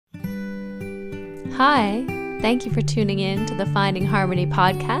Hi, thank you for tuning in to the Finding Harmony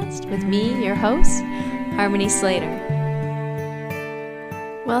podcast with me, your host, Harmony Slater.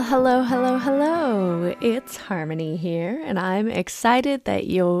 Well, hello. It's Harmony here, and I'm excited that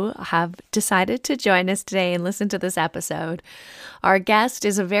you have decided to join us today and listen to this episode. Our guest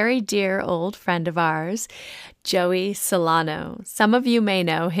is a very dear old friend of ours, Joey Solano. Some of you may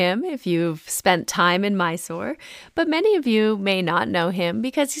know him if you've spent time in Mysore, but many of you may not know him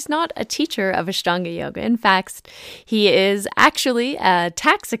because he's not a teacher of Ashtanga Yoga. In fact, he is actually a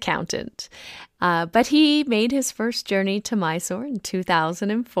tax accountant. But he made his first journey to Mysore in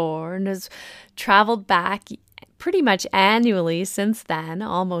 2004 and has traveled back pretty much annually since then,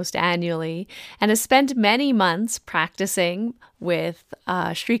 almost annually, and has spent many months practicing with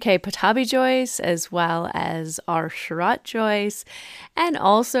Sri K. Patabi Joyce as well as our Sharat Joyce, and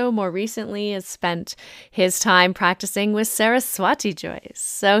also more recently has spent his time practicing with Saraswati Joyce.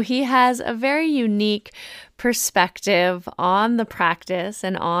 So he has a very unique perspective on the practice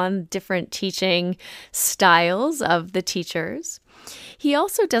and on different teaching styles of the teachers. He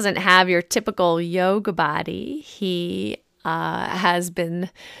also doesn't have your typical yoga body. He has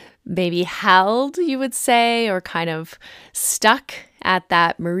been maybe held, you would say, or kind of stuck at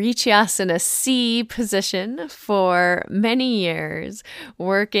that Marichyasana C position for many years,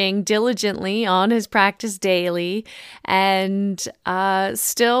 working diligently on his practice daily and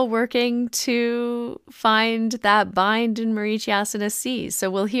still working to find that bind in Marichyasana C.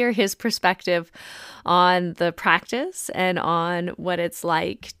 So we'll hear his perspective on the practice and on what it's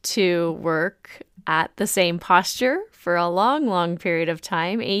like to work at the same posture for a long period of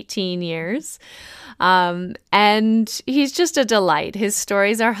time, 18 years. And he's just a delight. His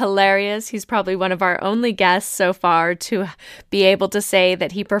stories are hilarious. He's probably one of our only guests so far to be able to say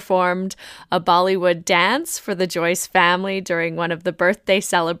that he performed a Bollywood dance for the Joyce family during one of the birthday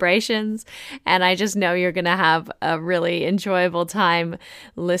celebrations. And I just know you're going to have a really enjoyable time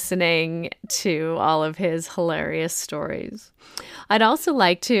listening to all of his hilarious stories. I'd also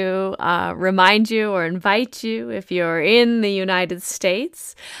like to remind you or invite you, if you're in the United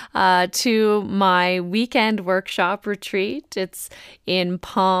States, to my weekend workshop retreat. It's in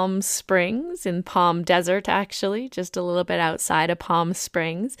Palm Springs, in Palm Desert, actually, just a little bit outside of Palm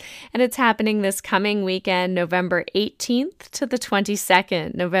Springs. And it's happening this coming weekend, November 18th to the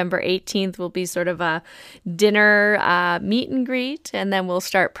 22nd. November 18th will be sort of a dinner meet and greet, and then we'll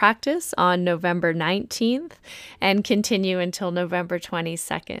start practice on November 19th and continue until November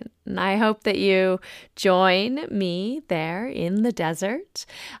 22nd. And I hope that you join me there in the desert.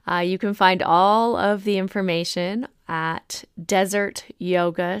 You can find all of the information at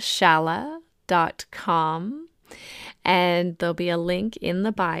desertyogashala.com. And there'll be a link in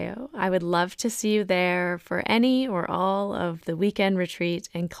the bio. I would love to see you there for any or all of the weekend retreat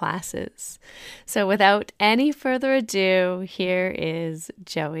and classes. So without any further ado, here is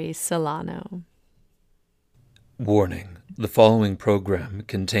Joey Solano. Warning. The following program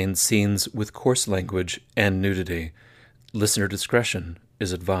contains scenes with coarse language and nudity. Listener discretion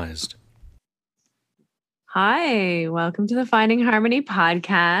is advised. Hi, welcome to the Finding Harmony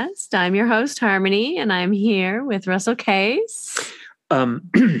podcast. I'm your host, Harmony, and I'm here with Russell Case.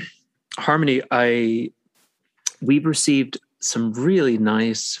 Harmony, we've received some really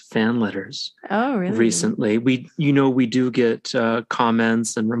nice fan letters. Oh, really? Recently. We do get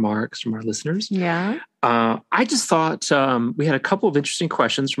comments and remarks from our listeners. Yeah. I just thought we had a couple of interesting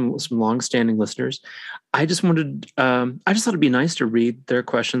questions from some longstanding listeners. I just thought it'd be nice to read their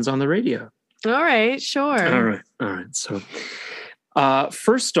questions on the radio. All right, sure. All right. So,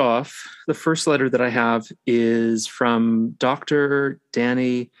 first off, the first letter that I have is from Dr.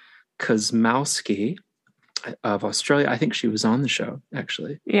 Danny Kosmowski of Australia. I think she was on the show,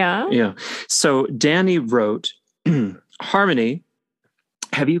 actually. Yeah. Yeah. So Danny wrote, Harmony,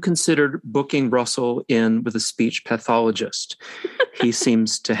 have you considered booking Russell in with a speech pathologist? He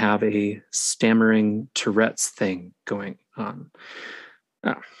seems to have a stammering Tourette's thing going on.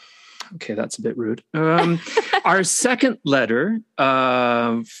 Oh, okay, that's a bit rude. Our second letter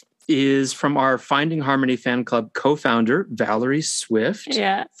is from our Finding Harmony fan club co-founder, Valerie Swift,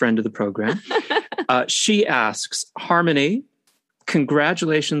 friend of the program. She asks, Harmony,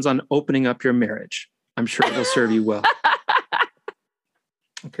 congratulations on opening up your marriage. I'm sure it will serve you well.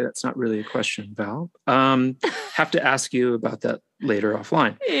 Okay, that's not really a question, Val. Have to ask you about that later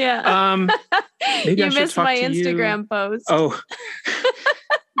offline. Yeah. Maybe you missed my Instagram post. Oh,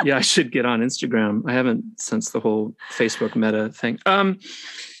 yeah, I should get on Instagram. I haven't since the whole Facebook meta thing.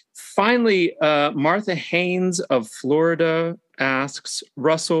 Finally, Martha Haynes of Florida asks,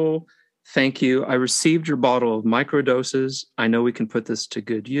 Russell, thank you. I received your bottle of microdoses. I know we can put this to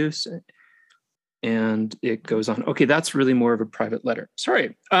good use. And it goes on. Okay, that's really more of a private letter.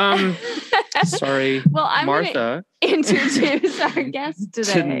 Sorry. Sorry, Well, I'm Martha. Introduce our guest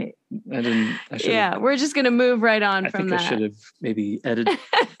today. I should. Yeah, we're just going to move right on from that. I should have maybe edited,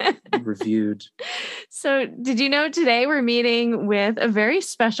 reviewed. So, did you know today we're meeting with a very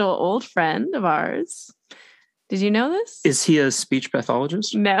special old friend of ours? Did you know this? Is he a speech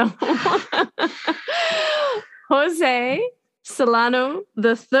pathologist? No. Jose Solano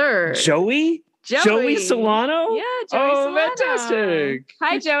the Third. Joey Solano? Yeah, Joey Solano. Fantastic.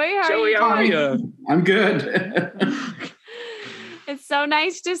 Hi, Joey. How are you? I'm good. It's so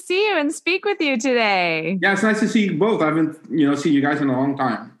nice to see you and speak with you today. Yeah, it's nice to see you both. I haven't, seen you guys in a long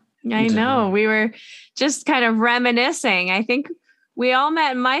time. I know. We were just kind of reminiscing. I think we all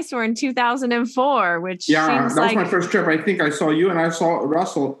met in Mysore in 2004, which seems that was my first trip. I think I saw you and I saw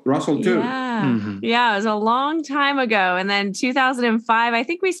Russell too. Yeah. Mm-hmm. Yeah, it was a long time ago. And then 2005, I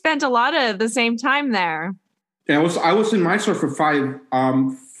think we spent a lot of the same time there. Yeah, I was in Mysore for 5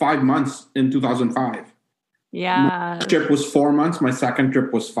 months in 2005. Yeah. My trip was 4 months. My second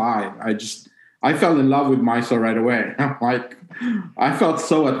trip was 5. I fell in love with Mysore right away. I felt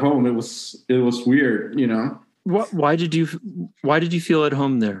so at home. It was weird, Why did you feel at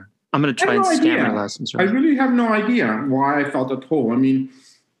home there? I'm going to try and stammer lessons. I really have no idea why I felt at home. I mean,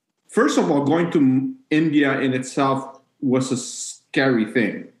 first of all, going to India in itself was a scary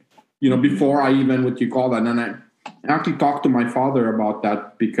thing. Before I even what you call that, and I actually talked to my father about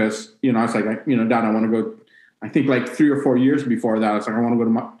that because I was like, Dad, I want to go. I think like 3 or 4 years before that, I was like, I want to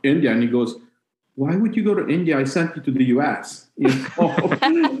go to India, and he goes, why would you go to India? I sent you to the U.S. I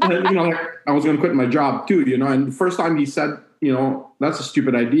was going to quit my job too, And the first time he said, that's a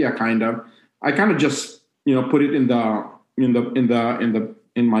stupid idea, kind of. I kind of just, put it in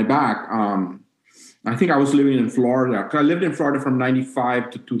my back. I think I was living in Florida. I lived in Florida from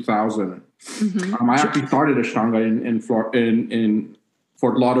 95 to 2000. Mm-hmm. I actually started Ashtanga in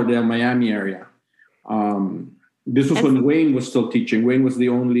Fort Lauderdale, Miami area. This was when Wayne was still teaching. Wayne was the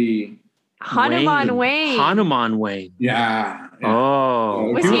only. Hanuman Wayne. Yeah.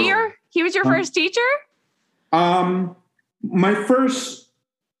 Oh. Was he was your first teacher? My first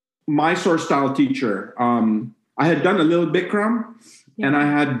Mysore style teacher. I had done a little Bikram and I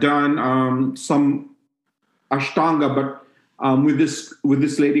had done some Ashtanga, but with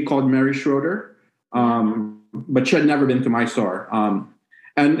this lady called Mary Schroeder. But she had never been to Mysore.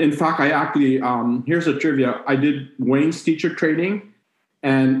 And in fact, I actually, here's a trivia. I did Wayne's teacher training.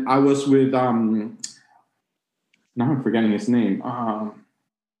 And I was with, now I'm forgetting his name.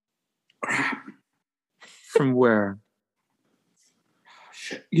 From where?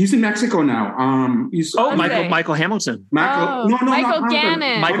 He's in Mexico now. Michael Hamilton. Michael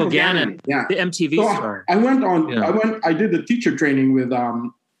Gannon. Michael Gannon. Yeah. The MTV star. I went on, I did the teacher training with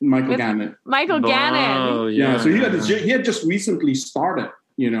Michael Gannon. Michael Gannon. Oh, yeah. So he had just recently started.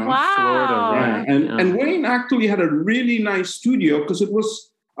 Wow. Florida, right? And Wayne actually had a really nice studio because it was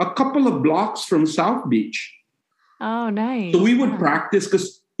a couple of blocks from South Beach. Oh, nice. So we would practice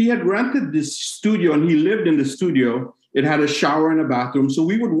because he had rented this studio and he lived in the studio. It had a shower and a bathroom. So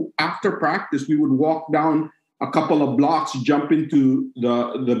after practice, we would walk down a couple of blocks, jump into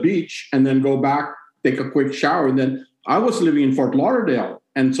the beach, and then go back, take a quick shower. And then I was living in Fort Lauderdale.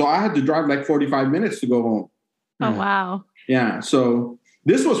 And so I had to drive like 45 minutes to go home. Oh, wow. Yeah. So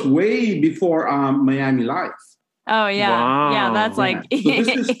this was way before Miami Life. Oh, yeah. Wow. Yeah, that's like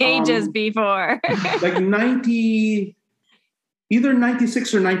ages before. Like either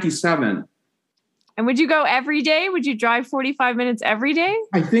 96 or 97. And would you go every day? Would you drive 45 minutes every day?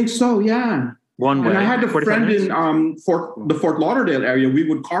 I think so, yeah. One way. And I had a friend minutes? in the Fort Lauderdale area. We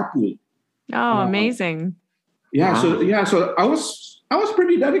would carpool. Oh, amazing. Yeah, Wow. so I was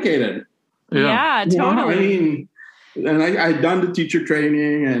pretty dedicated. Yeah, totally. I mean, and I had done the teacher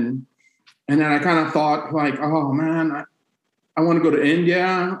training and then I kind of thought like, oh man, I want to go to India.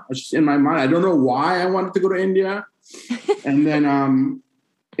 I was just in my mind. I don't know why I wanted to go to India. And then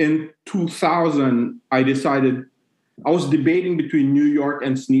in 2000, I decided I was debating between New York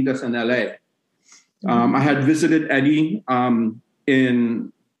and Snitas and LA. I had visited Eddie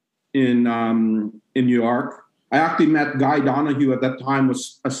in New York. I actually met Guy Donahue at that time,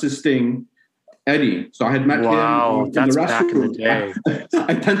 was assisting Eddie. So I had met him in that's the back in the restroom. day.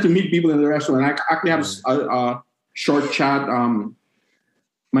 I tend to meet people in the restaurant. I actually had a short chat.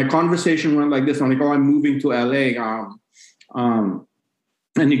 My conversation went like this. I'm like, oh, I'm moving to LA.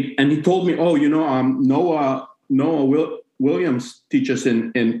 And he told me, oh, Noah Williams teaches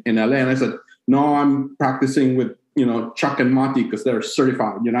in LA. And I said, no, I'm practicing with, Chuck and Mati because they're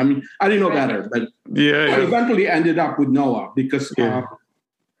certified. I mean, I didn't know better, but I eventually ended up with Noah because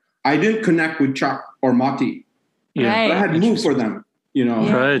I didn't connect with Chuck or Mati. Right. But I had moved for them, you know.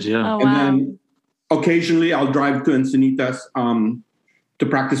 Yeah. Right, yeah. Oh, And wow. then occasionally I'll drive to Encinitas to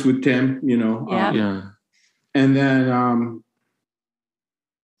practice with Tim, you know. Yeah. Yeah. And then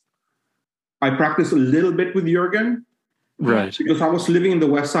I practiced a little bit with Jürgen Right. because I was living in the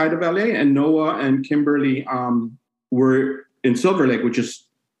west side of LA, and Noah and Kimberly were in Silver Lake, which is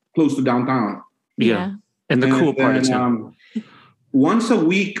close to downtown. Yeah. And the cool part is once a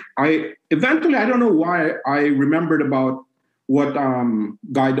week, I don't know why I remembered about what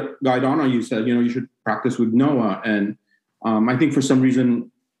Guy Donna you said, you know, you should practice with Noah. And I think for some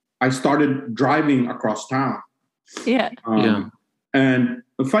reason I started driving across town. Yeah. And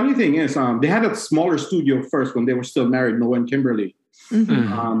the funny thing is, they had a smaller studio first when they were still married, Noah and Kimberly.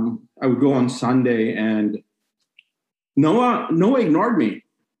 Mm-hmm. I would go on Sunday, and Noah ignored me.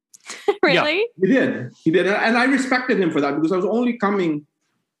 Really? Yeah, he did, and I respected him for that because I was only coming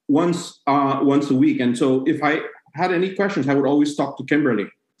once a week, and so if I had any questions, I would always talk to Kimberly.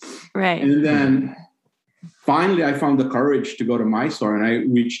 Right. And then finally, I found the courage to go to Mysore, and I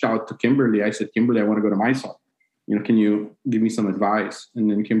reached out to Kimberly. I said, Kimberly, I want to go to Mysore. You know, can you give me some advice? And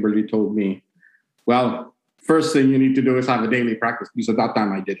then Kimberly told me, well, first thing you need to do is have a daily practice, because at that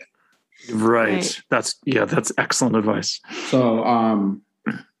time I did it. Right. That's excellent advice. So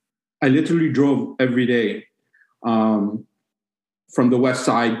I literally drove every day from the west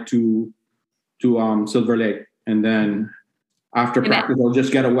side to Silver Lake. And then after practice, I'll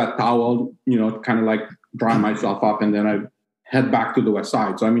just get a wet towel, you know, kind of like dry myself up. And then I head back to the west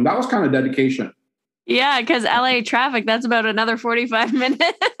side. So, I mean, that was kind of dedication. Yeah, because LA traffic, that's about another 45 minutes.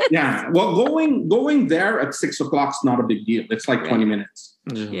 Yeah. Well, going there at 6 o'clock is not a big deal. It's like 20 minutes.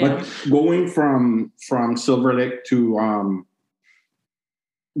 Yeah. But going from Silver Lake to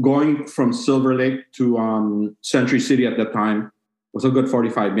Century City at that time was a good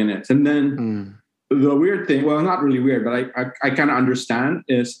 45 minutes. And then the weird thing, well, not really weird, but I kind of understand,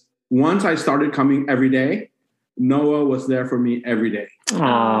 is once I started coming every day, Noah was there for me every day.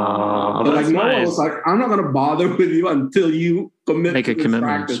 Oh, so that's like Noah nice. was like, I'm not going to bother with you until you Make to a this commitment.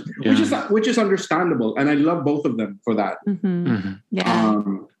 practice, Yeah. which is understandable, and I love both of them for that. Mm-hmm. Yeah.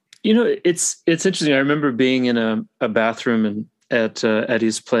 You know, it's interesting. I remember being in a bathroom at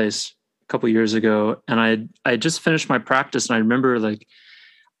Eddie's place a couple years ago, and I just finished my practice, and I remember like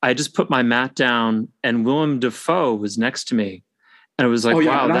I just put my mat down, and Willem Dafoe was next to me. And it was like,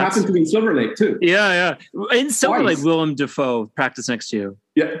 wow, that happened to me in Silver Lake too. Yeah. In Silver Lake, Twice. Willem Dafoe practiced next to you.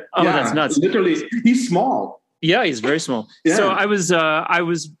 Yeah. Oh, that's nuts. Literally, he's small. Yeah, he's very small. Yeah. So I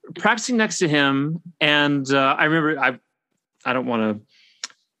was practicing next to him, and I remember I don't want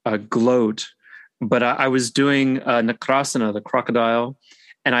to gloat, but I was doing Nakrasana, the crocodile,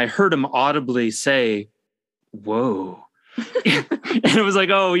 and I heard him audibly say, "Whoa." And it was like,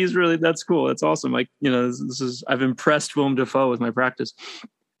 oh, that's cool. That's awesome. Like, you know, I've impressed Willem Dafoe with my practice.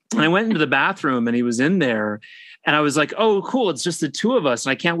 And I went into the bathroom and he was in there, and I was like, oh, cool. It's just the two of us.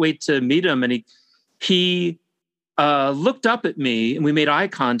 And I can't wait to meet him. And he looked up at me, and we made eye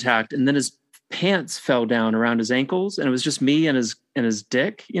contact, and then his pants fell down around his ankles, and it was just me and his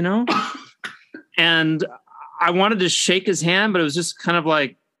dick, you know? And I wanted to shake his hand, but it was just kind of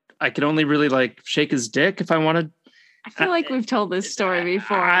like, I could only really like shake his dick if I wanted. I feel like we've told this story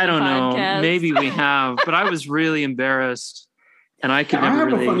before. I don't know. Podcast. Maybe we have, but I was really embarrassed, and I could I never have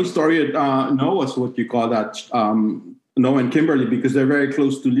really. a funny story at Noah's, what you call that, Noah and Kimberly, because they're very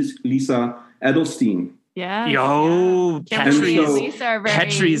close to Lisa Edelstein. Yeah. Kimberly Kimberly and so- Lisa are very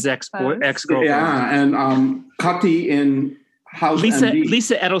Petrie's close. ex-girlfriend. Yeah, and Kati in House MD.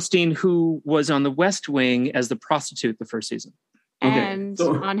 Lisa Edelstein, who was on The West Wing as the prostitute the first season. And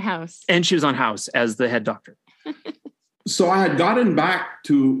on House. And she was on House as the head doctor. So I had gotten back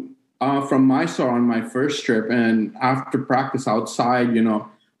from Mysore on my first trip, and after practice outside, you know,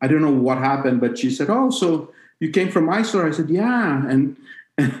 I don't know what happened, but she said, "Oh, so you came from Mysore?" I said, "Yeah," and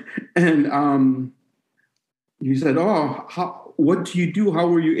you said, "Oh, what do you do? How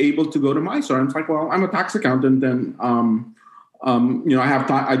were you able to go to Mysore?" And it's like, "Well, I'm a tax accountant, and you know,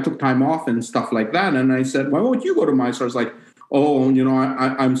 I took time off and stuff like that." And I said, "Why won't you go to Mysore?" It's like, "Oh, you know,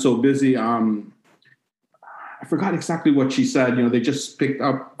 I'm so busy." I forgot exactly what she said. You know, they just picked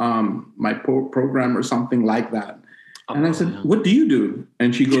up my program or something like that. And I said, "What do you do?"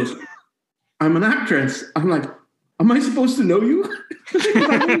 And she goes, "I'm an actress." I'm like, "Am I supposed to know you?"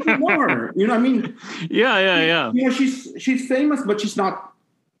 I don't even know her. You know what I mean? Yeah. You know, she's famous, but she's not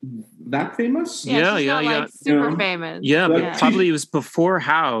that famous. Yeah, she's not like super Yeah. famous. Yeah, but Yeah. probably it was before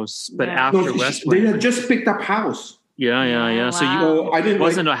House, but Yeah. after No, West they Wing. had just picked up House. Yeah. Oh, So wow. you So I didn't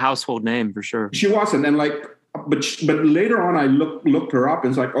wasn't a household name for sure. She wasn't. And like but later on, I looked her up,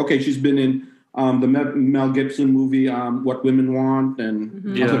 and it's like, okay, she's been in the Mel Gibson movie, What Women Want,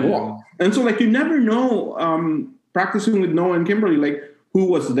 and I was like, whoa. And so, like, you never know. Practicing with Noah and Kimberly, like, who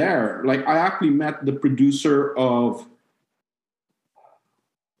was there? Like, I actually met the producer of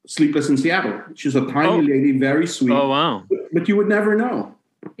Sleepless in Seattle. She's a tiny lady, very sweet. Oh, wow. But you would never know.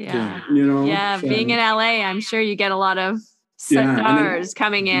 Yeah. You know? Yeah, being in LA, I'm sure you get a lot of stars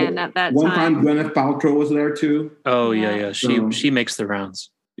coming in at that one time. One time Gwyneth Paltrow was there too. Oh, yeah. She makes the rounds.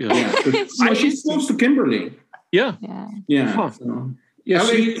 Yeah. She's close to Kimberly. Yeah. Huh. So, yeah,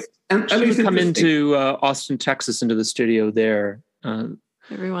 she would come into Austin, Texas, into the studio there.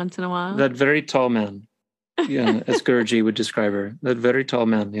 Every once in a while. That very tall man. Yeah, as Gurji would describe her. That very tall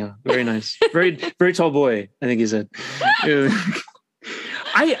man. Yeah, very nice. Very, very tall boy, I think he said.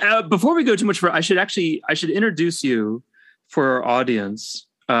 Before we go too much further, I should introduce you for our audience.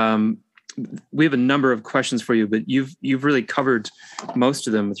 We have a number of questions for you, but you've really covered most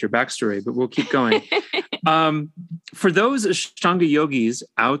of them with your backstory, but we'll keep going. For those Ashtanga yogis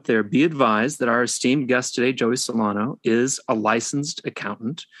out there, be advised that our esteemed guest today, Joey Solano, is a licensed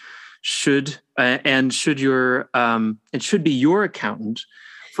accountant. Should be your accountant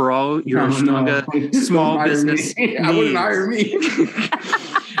for all your Ashtanga small business needs. I wouldn't hire me.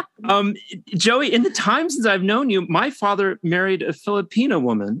 Joey, in the time since I've known you, my father married a Filipino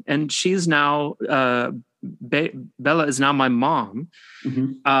woman, and she's now Bella is now my mom.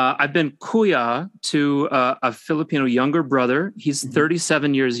 Mm-hmm. I've been kuya to a Filipino younger brother. He's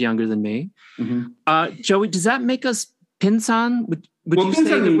 37 years younger than me. Mm-hmm. Joey, does that make us pinsan? Would you say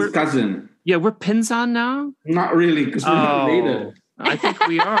that means cousin? Yeah, we're pinsan now. Not really, because we're not related. I think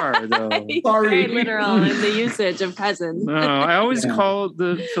we are, though. Sorry. Very literal in the usage of cousin. No, I always call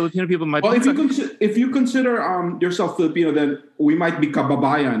the Filipino people my. Well, if you consider yourself Filipino, then we might be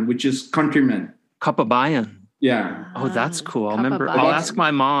kababayan, which is countrymen. Kababayan. Yeah. Oh, that's cool. I'll ask my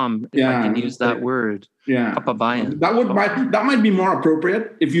mom if I can use that word. Yeah. Kababayan. That might be more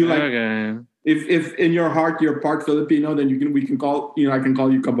appropriate if you like. Okay. If in your heart you're part Filipino, then I can call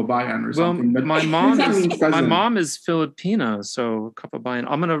you kababayan or something. But my mom is Filipino, so kababayan.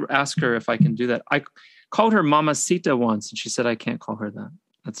 I'm gonna ask her if I can do that. I called her Mamacita once, and she said I can't call her that.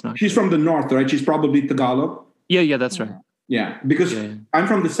 That's not. She's from the north, right? She's probably Tagalog. Yeah, that's right. Yeah, because I'm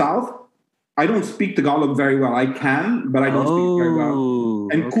from the south. I don't speak Tagalog very well. I can, but I don't speak very well.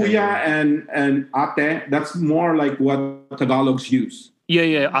 And kuya and ate, that's more like what Tagalogs use.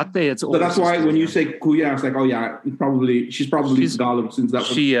 Yeah, ate. It's so that's why when you say kuya, it's like, oh yeah, she's probably Tagalog since that.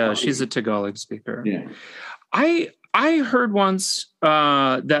 She's a Tagalog speaker. Yeah, I heard once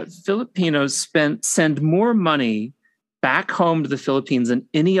that Filipinos send more money back home to the Philippines than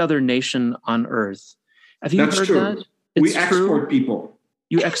any other nation on earth. Have you heard that? We export people.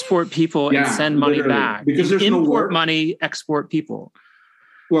 You export people and send money back. Because there's no import money, export people.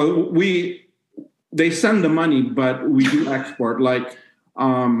 Well, they send the money, but we do export. Like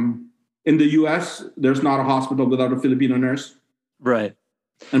in the US, there's not a hospital without a Filipino nurse. Right.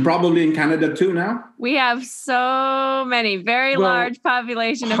 And probably in Canada too now. We have so many, large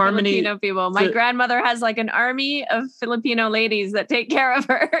population of Filipino people. My grandmother has like an army of Filipino ladies that take care of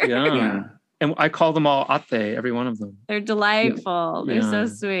her. Yeah. And I call them all ate, every one of them. They're delightful. Yeah. They're so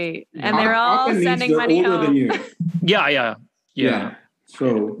sweet. And they're all sending money home. Than you. Yeah.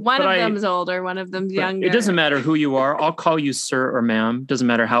 So one of them's older, one of them's younger. It doesn't matter who you are. I'll call you sir or ma'am. Doesn't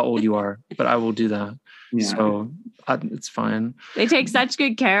matter how old you are, but I will do that. Yeah. So it's fine. They take such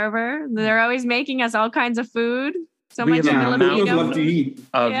good care of her. They're always making us all kinds of food. So much Filipino love to eat.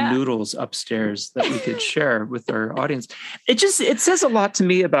 Of noodles upstairs that we could share with our audience. It says a lot to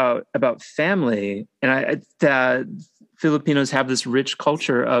me about family, and that Filipinos have this rich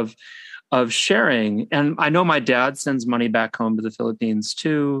culture of sharing. And I know my dad sends money back home to the Philippines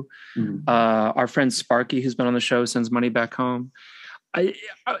too. Mm-hmm. Our friend Sparky, who's been on the show, sends money back home. I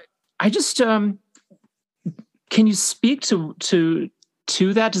just can you speak to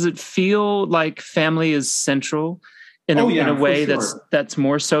that? Does it feel like family is central? In a way that's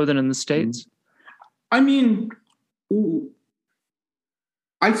more so than in the States? I mean, me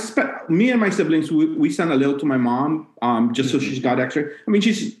and my siblings, we send a little to my mom, just so she's got extra. I mean,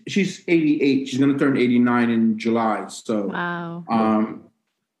 she's 88. She's going to turn 89 in July. So, wow.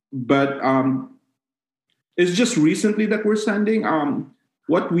 But it's just recently that we're sending.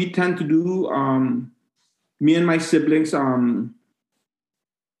 What we tend to do, me and my siblings, I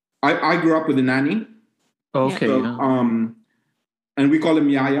grew up with a nanny. Okay. So, and we call him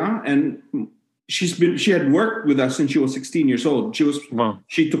Yaya, and she had worked with us since she was 16 years old.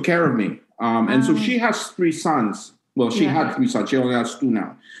 She took care of me. And so she has 3 sons. Well, she had 3 sons. She only has 2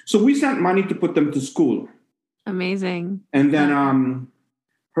 now. So we sent money to put them to school. Amazing. And then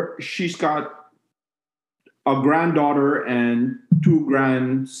she's got a granddaughter and 2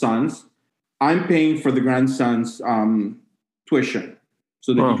 grandsons. I'm paying for the grandsons' tuition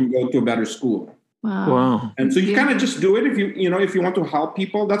so that he can go to a better school. Wow. And so you kind of just do it if you want to help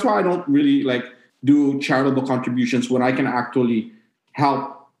people. That's why I don't really do charitable contributions when I can actually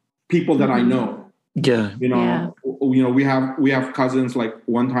help people that I know. Yeah. We have cousins. Like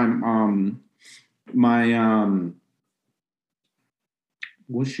one time, my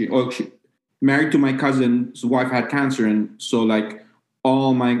she married to my cousin's wife had cancer, and so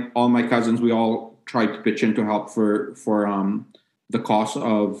all my cousins, we all tried to pitch in to help for the cost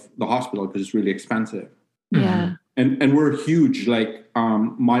of the hospital because it's really expensive. Yeah. And we're huge.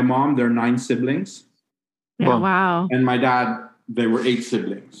 My mom, there are 9 siblings. Yeah, wow. And my dad, there were 8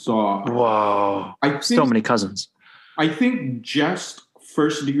 siblings. So wow, so many cousins. I think just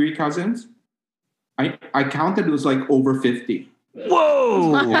first degree cousins, I counted, it was over 50.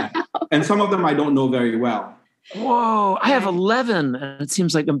 Whoa. Yeah. And some of them I don't know very well. Whoa, I have 11, and it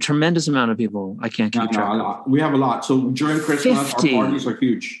seems like a tremendous amount of people. I can't keep track. A lot. We have a lot. So during Christmas, 50. Our parties are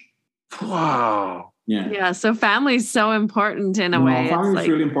huge. Wow. Yeah. Yeah. So family is so important in a way. Family is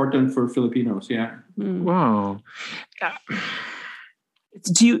really important for Filipinos. Yeah. Wow.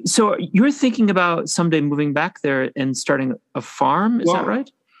 So you're thinking about someday moving back there and starting a farm? Is that right?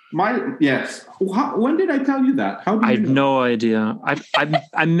 Yes. When did I tell you that? How do you I have know? no idea.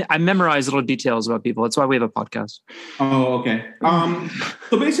 I memorize little details about people. That's why we have a podcast. Oh, okay.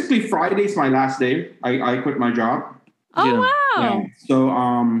 So basically, Friday's my last day. I quit my job. Oh, wow. Yeah. So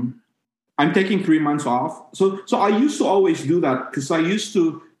I'm taking 3 months off. So I used to always do that because I used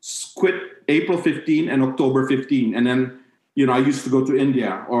to quit April 15 and October 15, and then I used to go to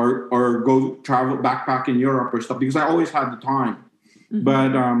India or go travel backpack in Europe or stuff because I always had the time. Mm-hmm.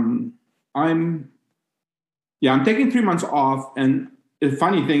 But I'm taking 3 months off, and the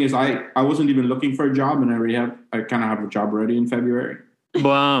funny thing is I wasn't even looking for a job, and I kind of have a job ready in February.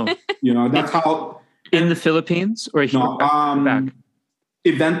 Wow. That's how in the Philippines or back?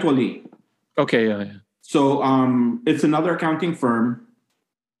 Eventually. Okay, yeah. So it's another accounting firm.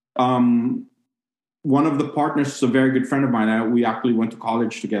 One of the partners is a very good friend of mine. We actually went to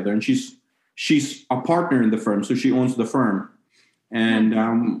college together, and she's a partner in the firm, so she owns the firm. And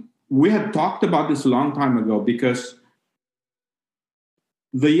we had talked about this a long time ago because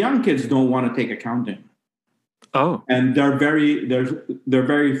the young kids don't want to take accounting. Oh, and there are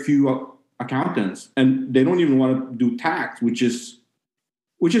very few accountants, and they don't even want to do tax, which is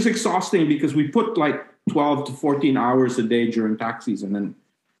exhausting because we put 12 to 14 hours a day during tax season,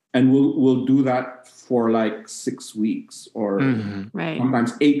 and we'll do that for 6 weeks or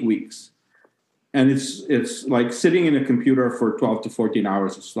sometimes 8 weeks. And it's like sitting in a computer for 12 to 14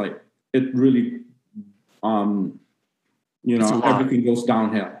 hours. It's it really, everything goes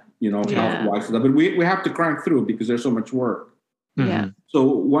downhill, health-wise. But we have to crank through because there's so much work. Yeah. So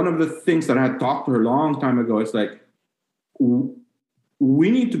one of the things that I had talked to her a long time ago is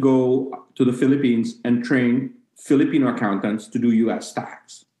we need to go to the Philippines and train Filipino accountants to do U.S.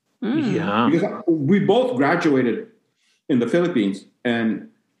 tax. Yeah. Because we both graduated in the Philippines, and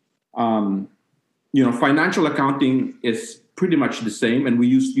financial accounting is pretty much the same, and we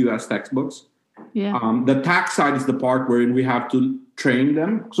use U.S. textbooks. Yeah. The tax side is the part wherein we have to train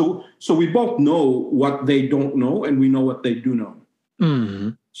them. So we both know what they don't know, and we know what they do know. Mm-hmm.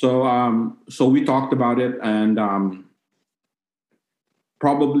 So we talked about it, and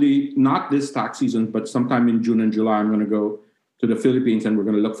probably not this tax season, but sometime in June and July, I'm going to go to the Philippines, and we're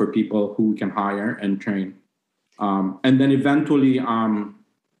going to look for people who we can hire and train. And then eventually,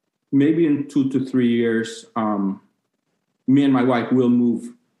 maybe in 2 to 3 years, me and my wife will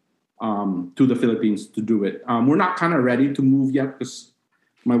move to the Philippines to do it. We're not kind of ready to move yet because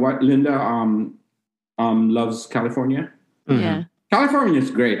my wife, Linda, loves California. Mm-hmm. Yeah. California is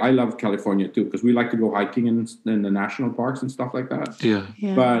great. I love California too because we like to go hiking in the national parks and stuff like that. Yeah.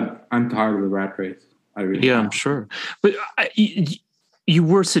 But I'm tired of the rat race. I really am. I'm sure. But you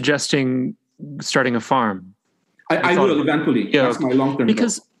were suggesting starting a farm. I will eventually. Yeah, that's my long-term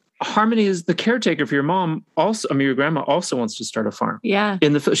because goal. Harmony is the caretaker for your mom. Also, your grandma also wants to start a farm. Yeah.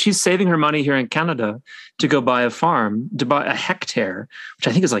 She's saving her money here in Canada to go buy a farm, to buy a hectare, which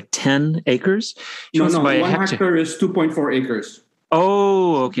I think is 10 acres. No, 1 hectare is 2.4 acres.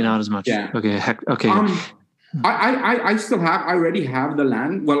 Oh, okay, not as much. Yeah. Okay. Okay. I still have. I already have the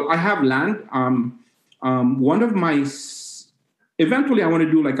land. Well, I have land. One of my. Eventually, I want to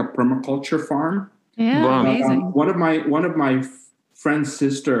do a permaculture farm. Yeah, wow. Amazing. One of my friend's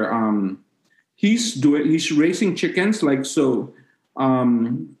sister. He's raising chickens. So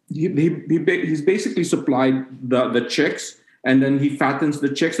He's basically supplied the chicks, and then he fattens the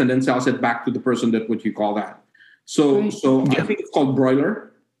chicks and then sells it back to the person that what you call that. So I think it's called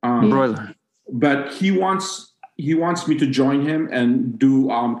broiler. Broiler. But he wants me to join him and do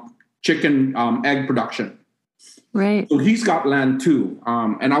chicken egg production. Right. So he's got land too.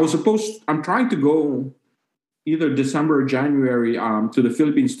 And I'm trying to go either December or January to the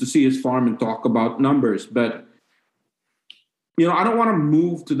Philippines to see his farm and talk about numbers. But, I don't want to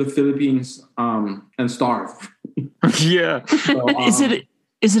move to the Philippines and starve. Yeah. So,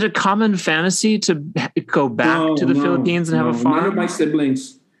 is it a common fantasy to go back to the Philippines and have a farm? None of my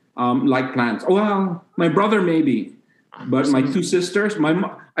siblings like plants. Well, my brother maybe. But my two sisters,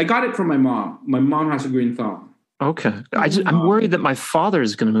 I got it from my mom. My mom has a green thumb. Okay. I'm worried that my father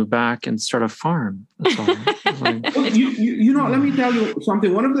is going to move back and start a farm. That's all. Well, let me tell you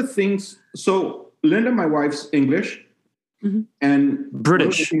something. One of the things, so Linda, my wife's English and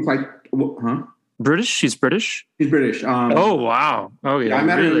British. British? She's British? She's British. Oh, wow. Oh, yeah. I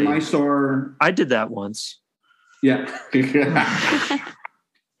met her really? in Mysore. I did that once. Yeah.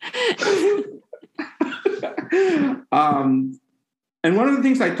 And one of the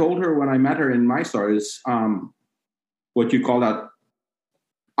things I told her when I met her in Mysore is what you call that.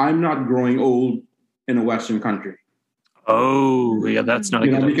 I'm not growing old in a Western country. Oh, yeah, that's not a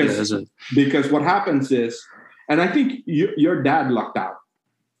good idea, is it? Because what happens is, and I think your dad lucked out.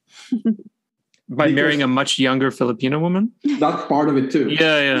 By marrying a much younger Filipino woman? That's part of it too.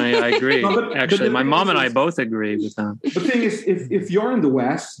 Yeah, I agree. Actually, my mom and I both agree with that. The thing is, if you're in the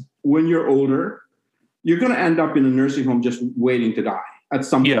West, when you're older, you're going to end up in a nursing home just waiting to die at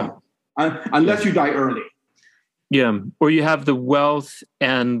some point. Unless you die early. Yeah, or you have the wealth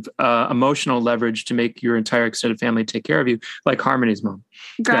and emotional leverage to make your entire extended family take care of you, like Harmony's mom.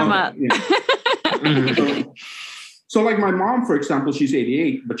 Grandma. Yeah. So like my mom, for example, she's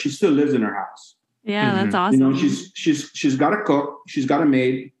 88, but she still lives in her house. Yeah, that's awesome. She's got a cook, she's got a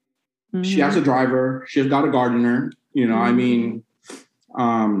maid, she has a driver, she's got a gardener. I mean,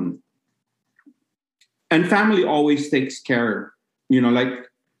 and family always takes care. Like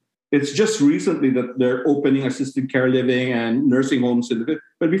it's just recently that they're opening assisted care living and nursing homes.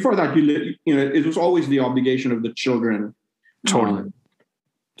 But before that, it was always the obligation of the children, totally,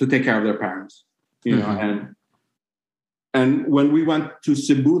 to take care of their parents. And when we went to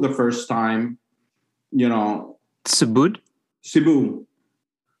Cebu the first time, Cebu.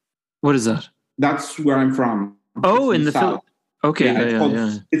 What is that? That's where I'm from. Oh, in the Philippines. Okay,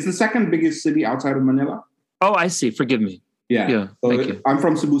 yeah. It's the second biggest city outside of Manila. Oh, I see. Forgive me. Yeah. So thank you. I'm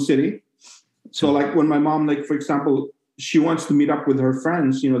from Cebu City. So like when my mom, like for example, she wants to meet up with her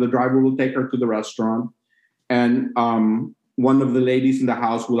friends, the driver will take her to the restaurant, and one of the ladies in the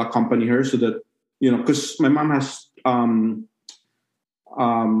house will accompany her so that, because my mom has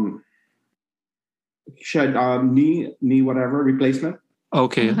she had knee whatever replacement.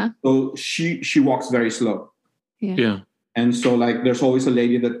 Okay. Uh-huh. So she walks very slow. Yeah. And so like there's always a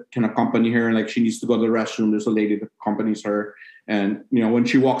lady that can accompany her, and like she needs to go to the restroom, there's a lady that accompanies her. And when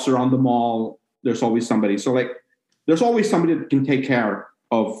she walks around the mall, there's always somebody. So like there's always somebody that can take care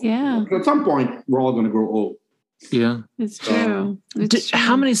of. Yeah. At some point we're all going to grow old. Yeah. It's true.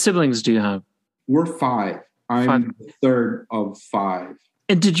 How many siblings do you have? We're 5. I'm the third of 5.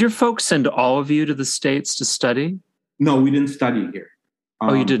 And did your folks send all of you to the States to study? No, we didn't study here.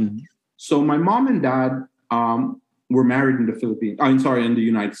 You didn't? So my mom and dad were married in the Philippines. In the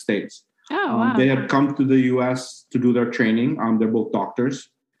United States. Oh, wow. They had come to the U.S. to do their training. They're both doctors.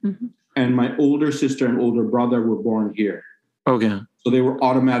 Mm-hmm. And my older sister and older brother were born here. Okay. So they were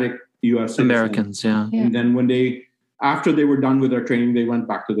automatic U.S. citizens. Americans, yeah. And then after they were done with their training, they went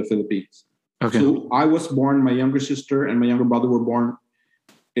back to the Philippines. Okay. So I was born, my younger sister and my younger brother were born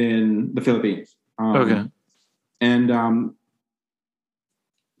in the Philippines. Okay. And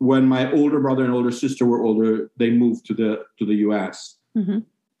when my older brother and older sister were older, they moved to the U.S. Mm-hmm.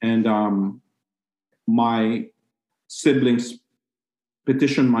 And my siblings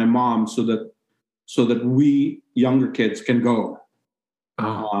petitioned my mom so that we younger kids can go.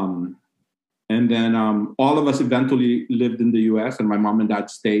 Oh. And then all of us eventually lived in the U.S. and my mom and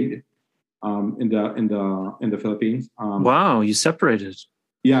dad stayed in the Philippines. Wow, you separated.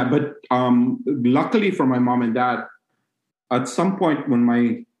 Yeah, but luckily for my mom and dad, at some point when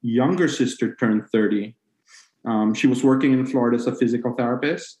my younger sister turned 30, she was working in Florida as a physical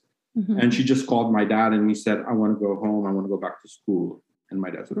therapist. Mm-hmm. And she just called my dad and he said, I want to go home. I want to go back to school. And my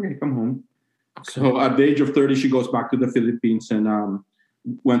dad said, okay, come home. Okay. So at the age of 30, she goes back to the Philippines and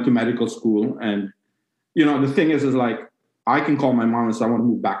went to medical school. And, the thing is like, I can call my mom and say, I want to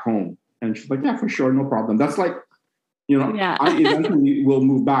move back home. And she's like, yeah, for sure. No problem. That's like, I eventually will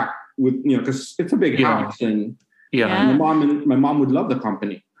move back with, because it's a big house, and my mom would love the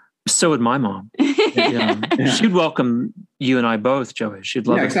company. So would my mom. She'd welcome you and I both, Joey. She'd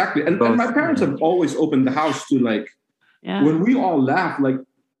love it. Exactly. And my parents have always opened the house to when we all left,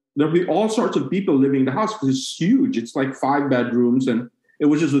 there'll be all sorts of people living in the house because it's huge. It's like 5 bedrooms, and it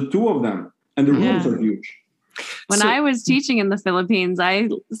was just the 2 of them, and the rooms are huge. When I was teaching in the Philippines, I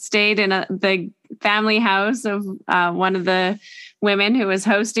stayed in the family house of one of the women who was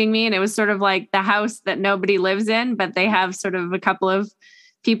hosting me. And it was sort of like the house that nobody lives in, but they have sort of a couple of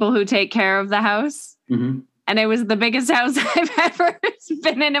people who take care of the house. Mm-hmm. And it was the biggest house I've ever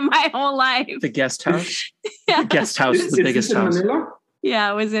been in my whole life. The guest house? The guest house is the biggest house. Manila?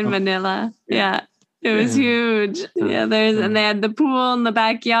 Yeah, it was in Manila. Yeah. It was huge. Yeah, and they had the pool in the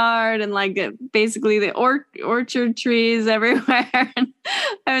backyard and basically the orchard trees everywhere. And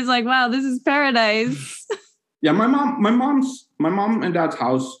I was like, wow, this is paradise. Yeah, my mom and dad's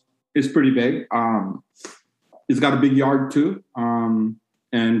house is pretty big. It's got a big yard too. And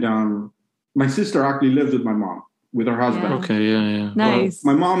my sister actually lives with my mom, with her husband. Yeah. Okay, yeah. Nice.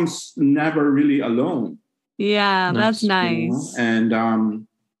 My mom's never really alone. Yeah, that's nice.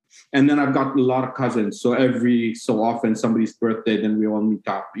 And then I've got a lot of cousins. So every so often somebody's birthday, then we all meet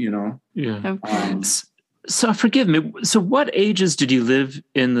up, Yeah. So forgive me. So what ages did you live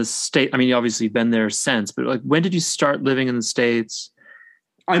in the States? I mean, obviously you've been there since, but when did you start living in the States?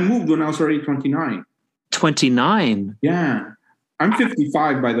 I moved when I was already 29. 29? Yeah. I'm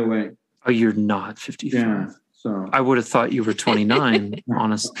 55, by the way. Oh, you're not 55. Yeah. So I would have thought you were 29,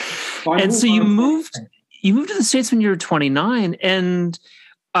 honestly. And so you moved to the States when you were 29, and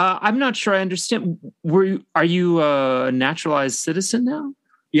I'm not sure I understand. Are you a naturalized citizen now?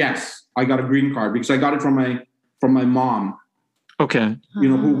 Yes, I got a green card because I got it from my mom. Okay.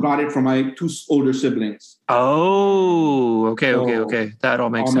 Who got it from my 2 older siblings. Oh, okay, okay. That all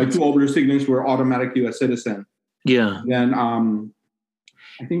makes sense. My 2 older siblings were automatic U.S. citizen. Yeah. Then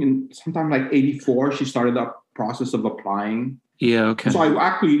I think in sometime like 84, she started the process of applying. Yeah, okay. So I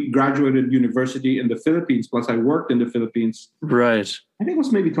actually graduated university in the Philippines, plus I worked in the Philippines. Right. I think it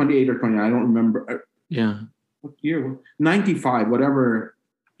was maybe 28 or 29. I don't remember. Yeah. What year? 95, whatever.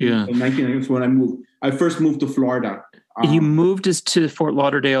 Yeah. In 1990 was when I moved. I first moved to Florida. You moved us to Fort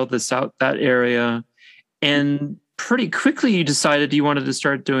Lauderdale, that area, and pretty quickly you decided you wanted to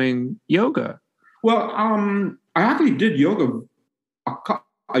start doing yoga. Well, I actually did yoga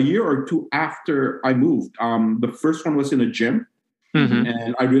a year or 2 after I moved. The first one was in a gym,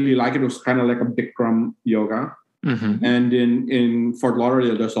 and I really liked it. It was kind of like a Bikram yoga. Mm-hmm. And in Fort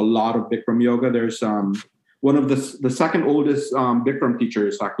Lauderdale, there's a lot of Bikram yoga. There's one of the second oldest Bikram teacher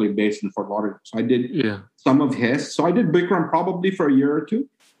is actually based in Fort Lauderdale. So I did some of his. So I did Bikram probably for a year or 2.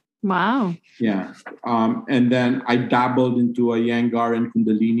 Wow. Yeah. And then I dabbled into a Iyengar and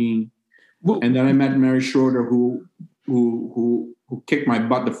Kundalini. And then I met Mary Schroeder, who kicked my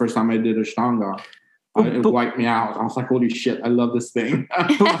butt the first time I did Ashtanga. It wiped me out. I was like, holy shit, I love this thing.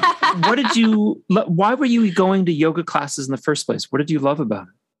 Why were you going to yoga classes in the first place? What did you love about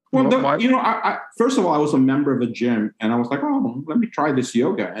it? Well, I first of all, I was a member of a gym, and I was like, oh, let me try this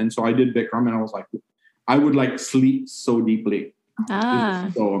yoga. And so I did Bikram, and I was like, I would sleep so deeply. It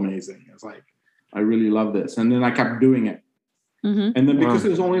was so amazing. I was like, I really love this. And then I kept doing it. Mm-hmm. And then because it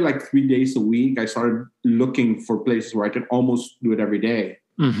was only 3 days a week, I started looking for places where I could almost do it every day.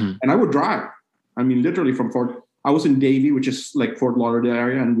 Mm-hmm. And I would drive. I mean, literally from I was in Davie, which is Fort Lauderdale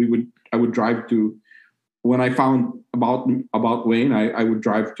area, and I would drive to. When I found about Wayne, I would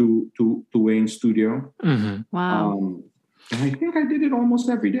drive to Wayne's studio. Mm-hmm. Wow. And I think I did it almost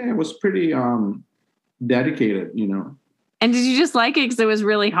every day. I was pretty dedicated, And did you just like it because it was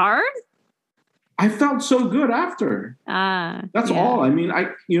really hard? I felt so good after. That's all. I mean,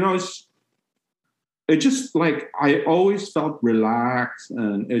 it just I always felt relaxed,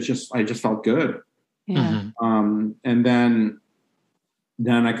 and I just felt good. Yeah. And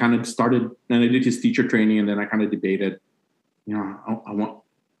then I kind of started, and I did his teacher training, and then I kind of debated, I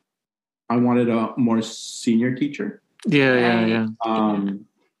wanted a more senior teacher. Yeah.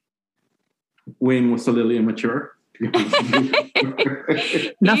 Wayne was a little immature. He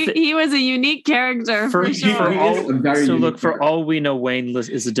was a unique character for sure. For all we know, Wayne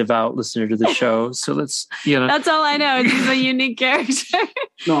is a devout listener to the show. So let's, That's all I know. He's a unique character.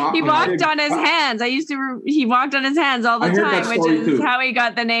 No, he walked on his hands. He walked on his hands all the time, which is how he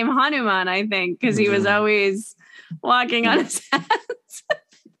got the name Hanuman, I think, because he was always walking on his hands.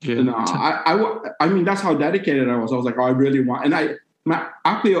 Yeah. No, I mean, that's how dedicated I was. I was like, I really want, and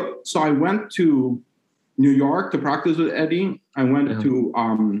so I went to New York to practice with Eddie. I went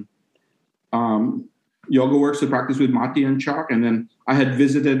to Yoga Works to practice with Mati and Chuck. And then I had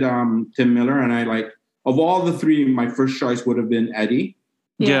visited Tim Miller, and of all the three, my first choice would have been Eddie.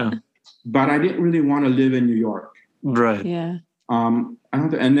 Yeah. But I didn't really want to live in New York. Right. Yeah. And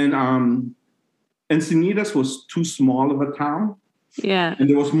then Encinitas was too small of a town. Yeah. And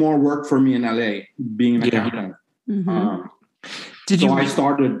there was more work for me in LA being an accountant. I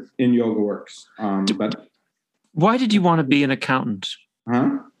started in Yoga Works. But why did you want to be an accountant?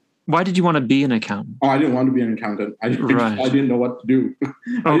 Huh? Why did you want to be an accountant? Oh, I didn't want to be an accountant. I didn't know what to do.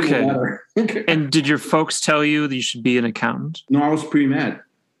 Okay. And did your folks tell you that you should be an accountant? No, I was pre-med.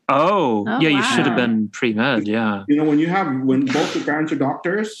 Oh yeah, wow. You should have been pre-med, yeah. When both your parents are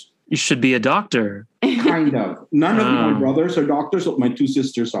doctors, you should be a doctor. Kind of. None of my brothers are doctors, but my two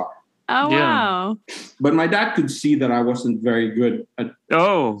sisters are. Oh, wow. But my dad could see that I wasn't very good at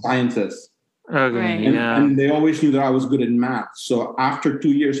sciences. Okay, right. And they always knew that I was good at math. So after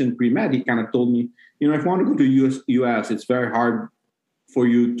 2 years in pre-med, he kind of told me, if you want to go to US, it's very hard for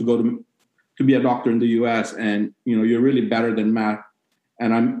you to go to be a doctor in the US. And, you're really better than math.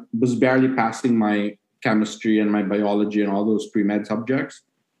 And I was barely passing my chemistry and my biology and all those pre-med subjects.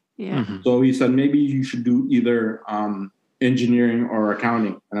 Yeah. Mm-hmm. So he said, maybe you should do either engineering or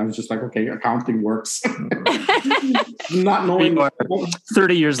accounting. And I was just like, okay, accounting works. Not knowing.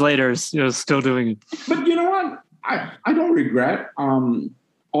 30 years later, still doing it. But you know what? I don't regret.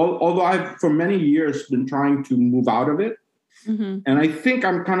 Although I've for many years been trying to move out of it. Mm-hmm. And I think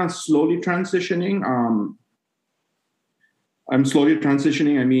I'm kind of slowly transitioning.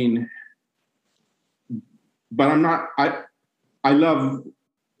 I mean, but I'm not. I love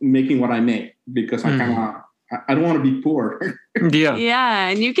making what I make because I don't want to be poor. Yeah,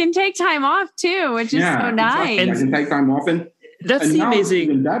 and you can take time off too, which is so nice. Exactly. I can take time off, and that's and the now amazing. It's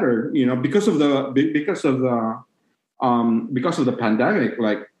even better, because of the pandemic.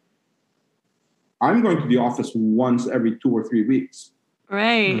 Like, I'm going to the office once every 2 or 3 weeks.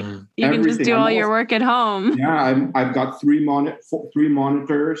 Right. Mm-hmm. You can just do all your work at home. Yeah, I've got three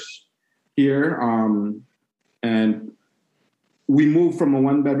monitors here, and we moved from a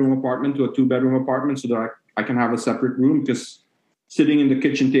 1-bedroom apartment to a 2-bedroom apartment so that I can have a separate room, because sitting in the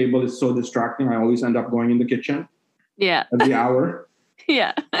kitchen table is so distracting. I always end up going in the kitchen. Yeah. Every hour.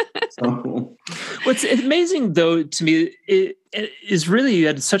 Yeah. So. What's amazing, though, to me, is really you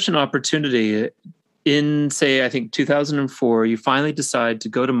had such an opportunity in, say, I think 2004. You finally decide to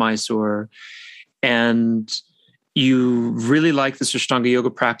go to Mysore, and you really like this Ashtanga yoga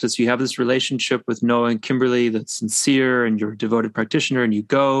practice. You have this relationship with Noah and Kimberly that's sincere, and you're a devoted practitioner, and you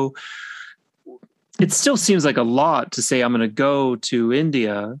go. It still seems like a lot to say, I'm going to go to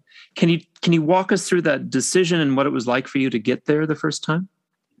India. Can you walk us through that decision and what it was like for you to get there the first time?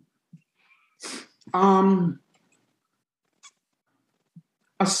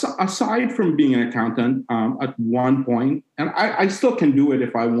 Aside from being an accountant, at one point, and I still can do it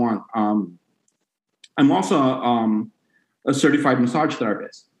if I want. I'm also a certified massage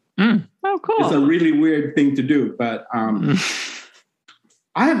therapist. Oh, cool! It's a really weird thing to do, but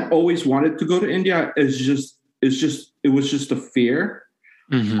I have always wanted to go to India. It was just a fear.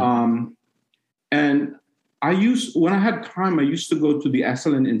 Mm-hmm. And when I had time, I used to go to the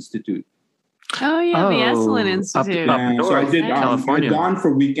Esalen Institute. Oh yeah, the Esalen Institute. So I did. California. I'd gone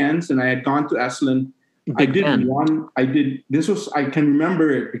for weekends, and I had gone to Esalen. I can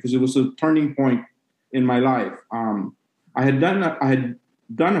remember it because it was a turning point in my life. I had done a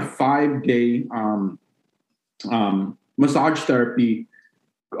 5-day massage therapy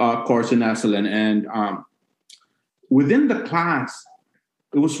course in Esalen, and within the class,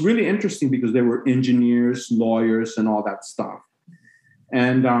 it was really interesting because there were engineers, lawyers, and all that stuff.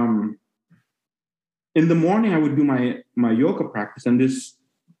 And in the morning, I would do my yoga practice, and this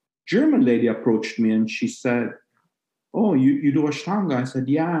German lady approached me, and she said, "Oh, you do Ashtanga?" I said,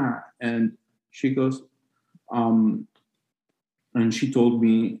 "Yeah." And she goes, and she told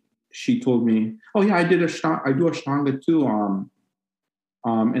me, "Oh yeah, I do Ashtanga too."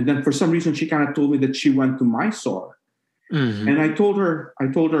 And then for some reason, she kind of told me that she went to Mysore. Mm-hmm. And I told her,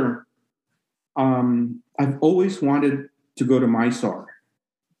 I've always wanted to go to Mysore,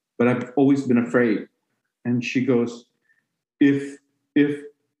 but I've always been afraid. And she goes, if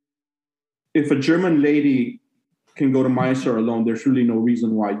a German lady can go to Mysore alone, there's really no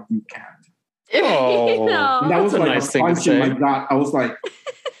reason why you can't. Oh, and that was like nice a thing to punch say. in my gut. I was like,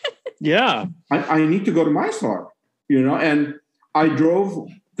 yeah, I need to go to Mysore, and I drove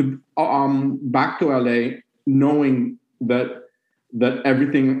back to LA knowing that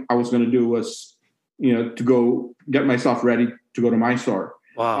everything I was going to do was, to go get myself ready to go to Mysore.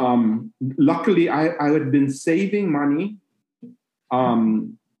 Wow. Luckily, I had been saving money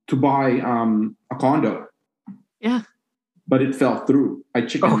to buy a condo. Yeah. But it fell through. I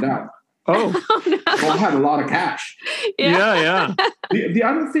chickened out. Oh, No. Well, I had a lot of cash. yeah. The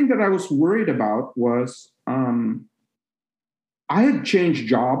other thing that I was worried about was I had changed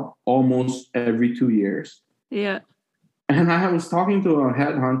job almost every 2 years. Yeah. And I was talking to a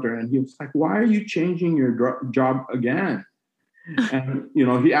headhunter, and he was like, "Why are you changing your job again?" And,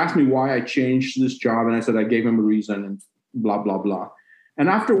 he asked me why I changed this job. And I said, I gave him a reason and blah, blah, blah. And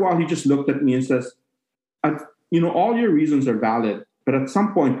after a while, he just looked at me and says, all your reasons are valid, but at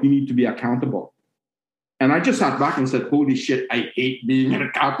some point you need to be accountable. And I just sat back and said, holy shit, I hate being an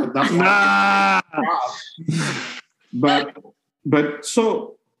accountant. That's why But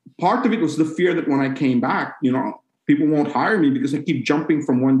so part of it was the fear that when I came back, people won't hire me because I keep jumping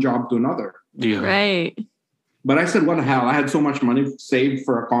from one job to another. Yeah. Right. But I said, what the hell? I had so much money saved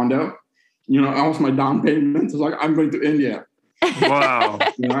for a condo. Almost my down payment. It's like, I'm going to India. Wow.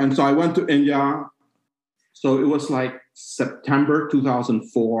 And so I went to India. So it was like September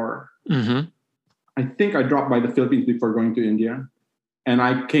 2004. Mm-hmm. I think I dropped by the Philippines before going to India. And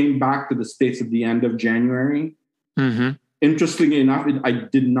I came back to the States at the end of January. Mm-hmm. Interestingly enough, I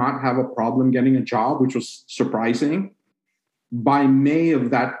did not have a problem getting a job, which was surprising. By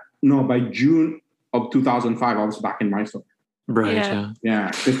June of 2005, I was back in Mysore. Right.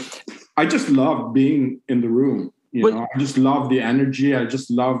 Yeah. I just love being in the room. I just love the energy. I just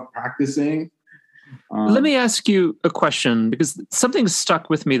love practicing. Let me ask you a question, because something stuck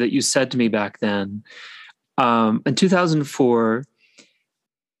with me that you said to me back then. In 2004,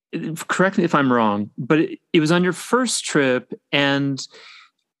 correct me if I'm wrong, but it was on your first trip, and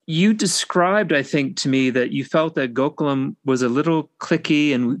you described, I think, to me that you felt that Gokulam was a little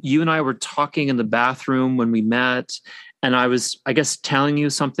cliquey, and you and I were talking in the bathroom when we met, and I was, I guess, telling you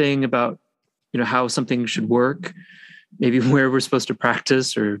something about, how something should work, maybe where we're supposed to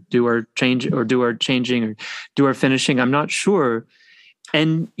practice or do our change or do our changing or do our finishing. I'm not sure.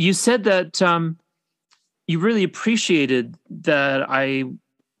 And you said that you really appreciated that I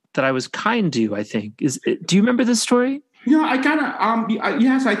was kind to you, I think. Do you remember this story? Yeah, I kind of,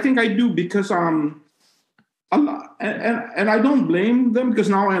 yes, I think I do, because, and I don't blame them because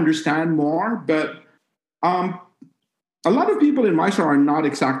now I understand more, but a lot of people in Mysore are not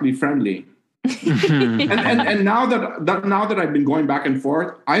exactly friendly. and now that I've been going back and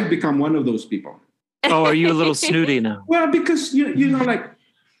forth, I've become one of those people. Oh, are you a little snooty now? Well, because,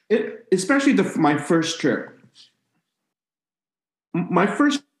 especially my first trip. My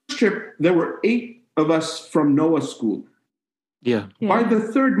first trip, there were 8 of us from Noah school. Yeah. By the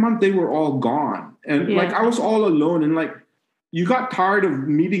 3rd month, they were all gone. And I was all alone. And you got tired of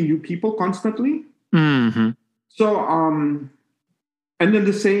meeting new people constantly. Mm-hmm. So, and then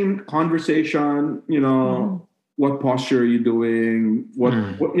the same conversation, what posture are you doing? What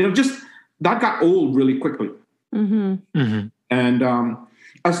just that got old really quickly. Mm-hmm. Mm-hmm. And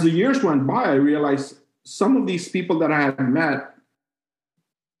as the years went by, I realized some of these people that I had met,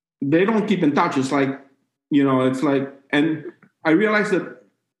 they don't keep in touch. It's like, and I realized that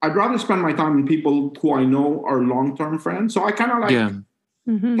I'd rather spend my time with people who I know are long-term friends. So I kind of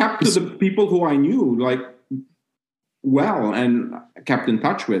kept to the people who I knew well and kept in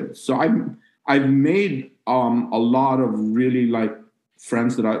touch with. So I've made a lot of really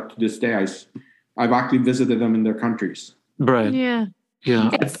friends that to this day I've actually visited them in their countries. Right. Yeah. Yeah.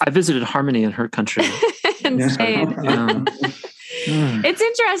 I visited Harmony in her country. It's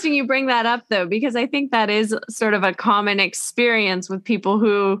interesting you bring that up, though, because I think that is sort of a common experience with people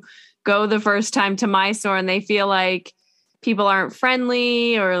who go the first time to Mysore and they feel like people aren't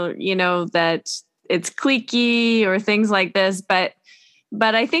friendly or, that it's cliquey or things like this. But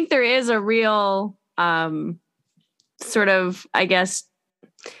I think there is a real sort of, I guess,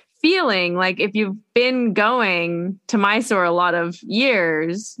 feeling like if you've been going to Mysore a lot of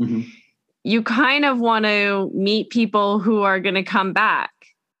years, you kind of want to meet people who are going to come back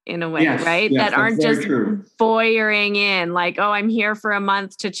in a way, right? Yes, that aren't just true. voyeuring in like, oh, I'm here for a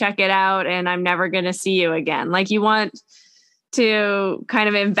month to check it out and I'm never going to see you again. Like you want to kind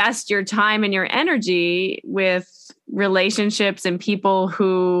of invest your time and your energy with relationships and people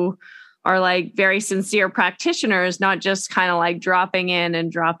who are very sincere practitioners, not just kind of dropping in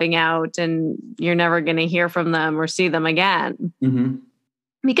and dropping out and you're never going to hear from them or see them again. Mm-hmm.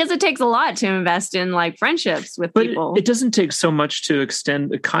 Because it takes a lot to invest in friendships with people. It doesn't take so much to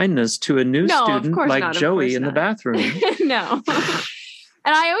extend a kindness to a new student like Joey in the bathroom. No.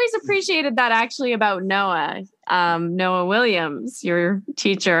 And I always appreciated that actually about Noah, Noah Williams, your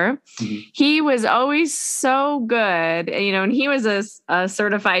teacher. Mm-hmm. He was always so good, and he was a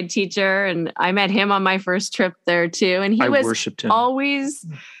certified teacher and I met him on my first trip there too. And he was worshipped him. Always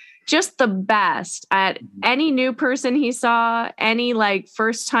just the best at any new person he saw, any like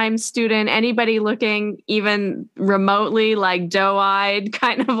first time student, anybody looking even remotely like doe-eyed,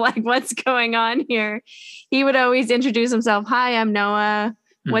 kind of like what's going on here. He would always introduce himself. Hi, I'm Noah.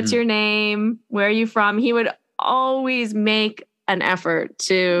 What's your name? Where are you from? He would always make an effort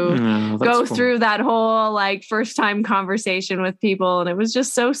to go through that whole like first time conversation with people. And it was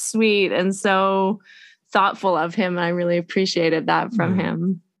just so sweet and so thoughtful of him. I really appreciated that from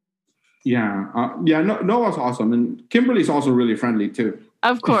him. Yeah. Noah's awesome. And Kimberly's also really friendly too.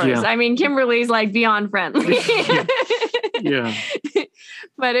 Of course. Yeah. I mean, Kimberly's like beyond friendly. Yeah.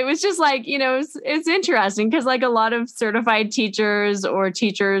 But it was just like, you know, it's interesting because like a lot of certified teachers or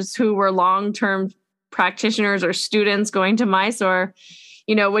teachers who were long-term practitioners or students going to Mysore,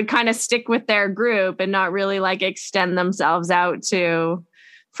 you know, would kind of stick with their group and not really like extend themselves out to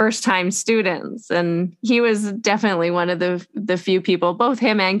first-time students. And he was definitely one of the few people, both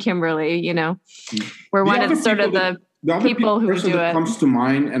him and Kimberly, you know, were one of the sort of the people who do it. Comes to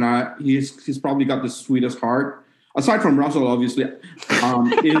mind, and he's probably got the sweetest heart, aside from Russell, obviously,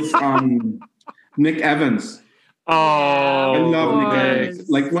 is Nick Evans. Oh, I love Nick Evans.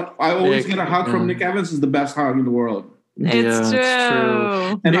 Like, I always get a hug from Nick Evans. Is the best hug in the world. It's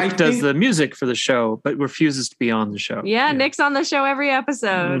true. And Nick does the music for the show, but refuses to be on the show. Yeah, Nick's on the show every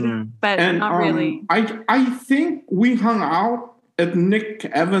episode, but not really. I think we hung out at Nick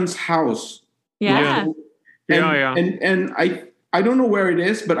Evans' house. Yeah. And I don't know where it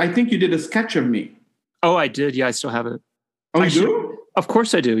is, but I think you did a sketch of me. Oh, I did. Yeah, I still have it. Oh, you do? Of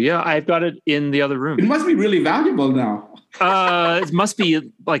course I do. Yeah, I've got it in the other room. It must be really valuable now. It must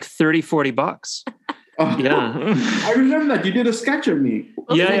be like $30-$40. Yeah. I remember that you did a sketch of me.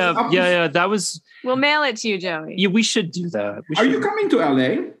 Yeah. That was. We'll mail it to you, Joey. Yeah, we should do that. Are you coming to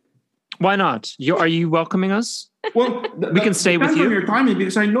LA? Why not? Are you welcoming us? Well, we can stay with you. On your timing,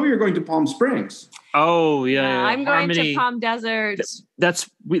 because I know you're going to Palm Springs. Oh yeah. I'm going to Palm Desert. That's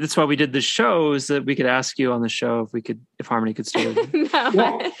why we did the show, is that we could ask you on the show if Harmony could stay with you. No,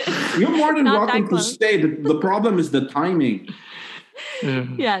 well, you're more than welcome to stay. The problem is the timing.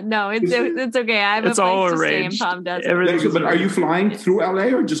 Yeah, no, it's okay. I have a place to stay in Palm Desert. But are you flying through LA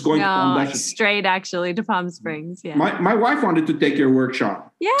or just going to Palm Desert? Straight actually to Palm Springs. Yeah. My wife wanted to take your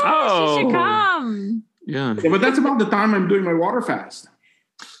workshop. Yeah, she should come. Yeah, but that's about the time I'm doing my water fast.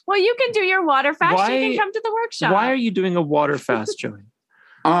 Well, you can do your water fast. You can come to the workshop. Why are you doing a water fast, Joey?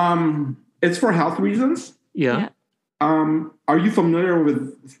 It's for health reasons. Yeah. Are you familiar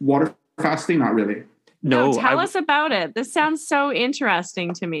with water fasting? Not really. No, tell us about it. This sounds so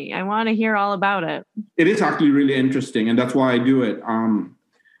interesting to me. I want to hear all about it. It is actually really interesting, and that's why I do it.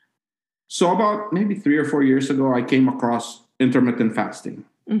 So about maybe 3 or 4 years ago, I came across intermittent fasting.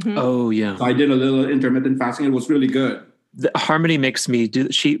 Mm-hmm. Oh, yeah. So I did a little intermittent fasting. It was really good. Harmony makes me do.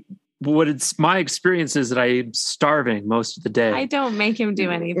 My experience is that I'm starving most of the day. I don't make him do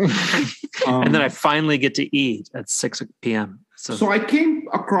anything. And then I finally get to eat at 6 p.m. So I came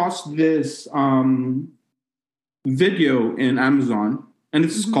across this video in Amazon, and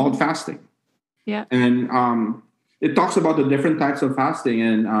it's called fasting. Yeah. And it talks about the different types of fasting,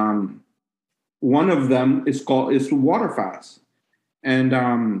 and one of them is water fast. And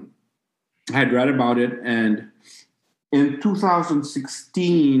I had read about it, and in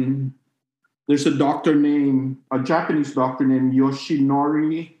 2016, there's a Japanese doctor named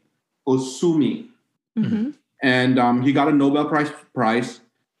Yoshinori Osumi. Mm-hmm. And he got a Nobel Prize.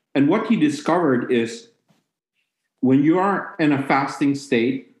 And what he discovered is when you are in a fasting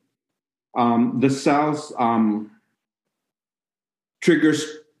state, the cells triggers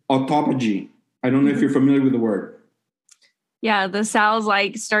autophagy. I don't know if you're familiar with the word. Yeah, the cells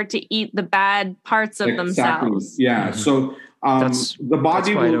like start to eat the bad parts of themselves. Yeah, so the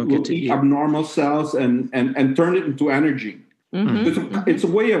body will eat abnormal cells and turn it into energy. Mm-hmm. It's a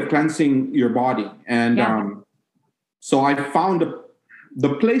way of cleansing your body. And so I found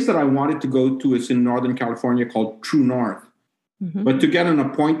the place that I wanted to go to is in Northern California called True North. Mm-hmm. But to get an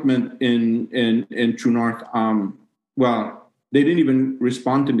appointment in True North, they didn't even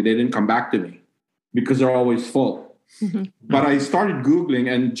respond to me. They didn't come back to me because they're always full. Mm-hmm. But I started Googling,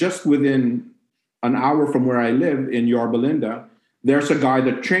 and just within an hour from where I live in Yorba Linda, there's a guy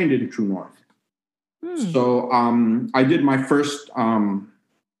that trained in True North. So I did my first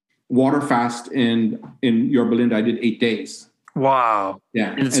water fast in Yorba Linda. I did 8 days. Wow.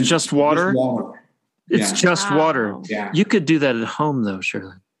 Yeah. And it's just water? Just water. It's just water. Yeah. You could do that at home, though,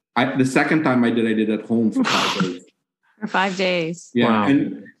 surely. The second time I did it at home for 5 days. For 5 days. Yeah. Wow.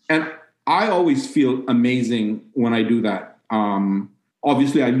 And I always feel amazing when I do that.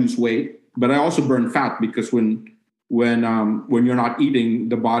 Obviously, I lose weight, but I also burn fat because when when you're not eating,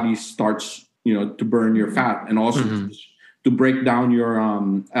 the body starts, to burn your fat and also to break down your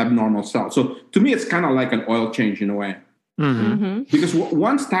abnormal cells. So to me, it's kind of like an oil change in a way. Because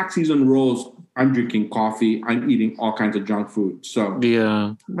once tax season rolls, I'm drinking coffee, I'm eating all kinds of junk food. So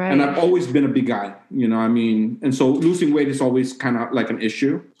Yeah. Right. and I've always been a big guy, and so losing weight is always kind of like an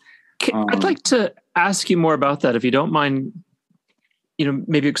issue. I'd like to ask you more about that, if you don't mind,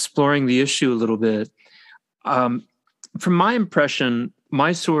 maybe exploring the issue a little bit. From my impression,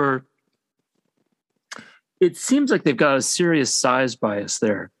 Mysore, it seems like they've got a serious size bias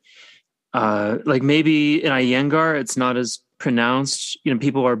there. Like maybe in Iyengar, it's not as pronounced.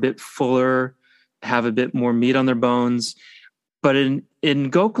 People are a bit fuller, have a bit more meat on their bones. But in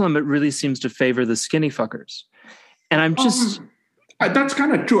Gokulam, it really seems to favor the skinny fuckers. And I'm just... that's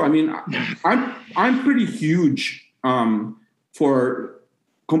kind of true. I mean, I'm pretty huge compared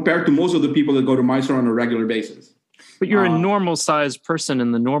to most of the people that go to Mysore on a regular basis. But you're a normal sized person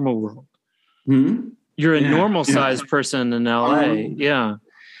in the normal world. You're a normal sized person in LA. Yeah.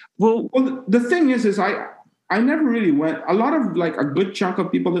 Well, the thing is I never really went. A lot of a good chunk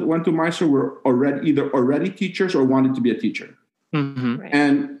of people that went to Mysore were already teachers or wanted to be a teacher. Right.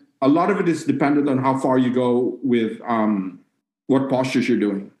 And a lot of it is dependent on how far you go with what postures you're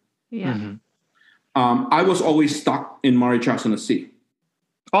doing. Yeah. I was always stuck in Marichasana C.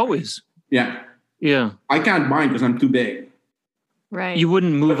 Always. Yeah. Yeah. I can't bind because I'm too big. Right. You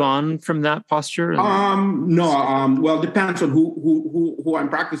wouldn't move on from that posture? No. Well, it depends on who I'm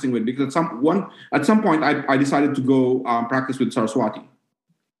practicing with, because at some point I decided to go practice with Saraswati.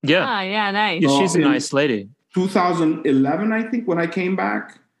 Yeah. Ah, yeah, nice. Yeah, she's a nice lady. 2011, I think, when I came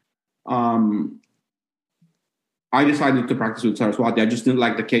back, I decided to practice with Saraswati. I just didn't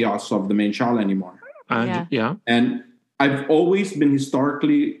like the chaos of the main shala anymore. Yeah. And I've always been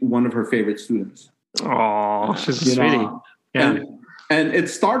historically one of her favorite students. Oh, she's a sweetie. Yeah. And it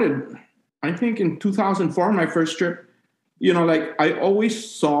started, I think, in 2004, my first trip. I always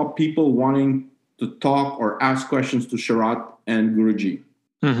saw people wanting to talk or ask questions to Sharat and Guruji.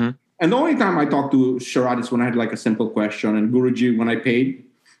 And the only time I talked to Sharat is when I had a simple question, and Guruji when I paid.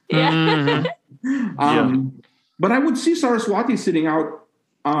 Yeah. But I would see Saraswati sitting out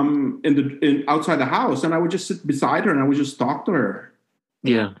outside the house, and I would just sit beside her and I would just talk to her.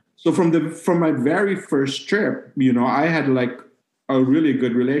 Yeah. So from my very first trip, I had a really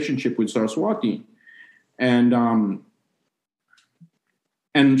good relationship with Saraswati, and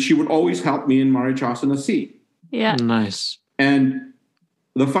she would always help me in Marichasana C. Yeah. Nice. And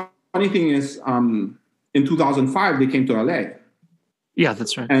the funny thing is, in 2005 they came to LA. Yeah,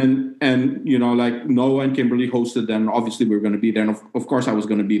 that's right. And Noah and Kimberly hosted them. Obviously, we were going to be there, and of course, I was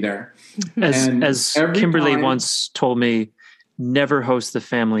going to be there. As Kimberly once told me, never host the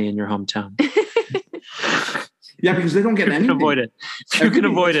family in your hometown. Yeah, because they don't get anything. Avoid it. You can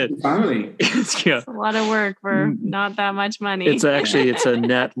avoid it. Family. It's a lot of work for not that much money. It's a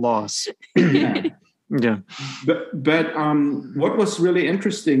net loss. Yeah. Yeah. But what was really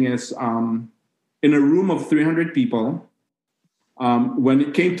interesting is in a room of 300 people, when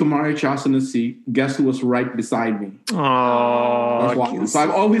it came to Marichasana C, guess who was right beside me? Oh, so I've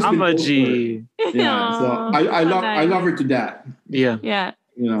always been a G. Yeah, so I love her to death. Yeah. Yeah.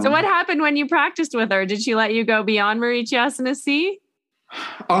 So what happened when you practiced with her? Did she let you go beyond Marichasana C?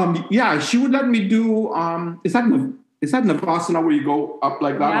 Yeah, she would let me do. Is that Navasana where you go up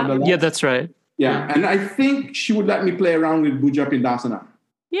like that on the left? Yeah, that's right. Yeah, and I think she would let me play around with Bhuja Pindasana.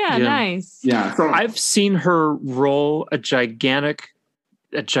 Yeah, nice. Yeah, so I've seen her roll a gigantic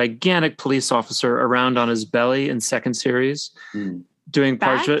police officer around on his belly in second series, doing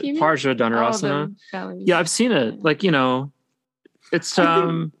Parshva Dhanurasana. Yeah, I've seen it. It's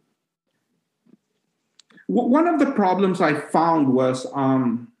one of the problems I found was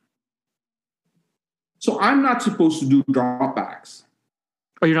so I'm not supposed to do dropbacks.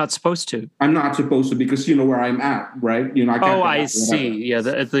 Oh, you're not supposed to. I'm not supposed to, because where I'm at, right? I can't. I see. Yeah,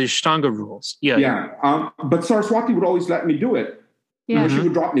 the Ashtanga rules. Yeah. Yeah. But Saraswati would always let me do it. Yeah. She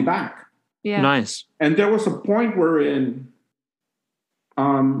would drop me back. Yeah. Nice. And there was a point wherein,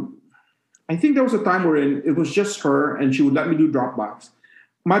 I think there was a time wherein it was just her, and she would let me do drop backs.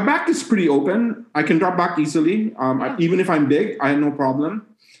 My back is pretty open. I can drop back easily. Even if I'm big, I have no problem.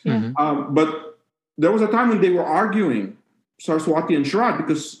 Yeah. But there was a time when they were arguing, Saraswati and Sharat,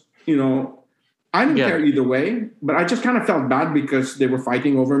 because, I didn't care either way, but I just kind of felt bad because they were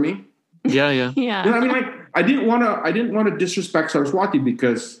fighting over me. Yeah. Yeah. I didn't want to disrespect Saraswati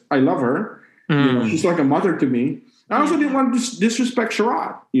because I love her. She's like a mother to me. I also didn't want to disrespect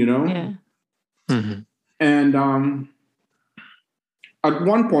Sharat, Yeah. And at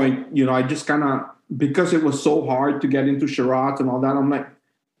one point, I just kind of because it was so hard to get into charades and all that, I'm like,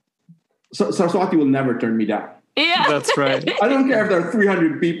 Saraswati will never turn me down. Yeah. That's right. I don't care if there are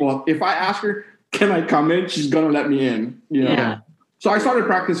 300 people. If I ask her, can I come in? She's going to let me in. You know? Yeah. So I started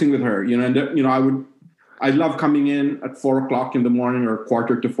practicing with her, and I love coming in at 4:00 in the morning or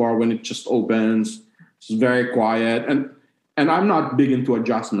 3:45 when it just opens. It's very quiet. And I'm not big into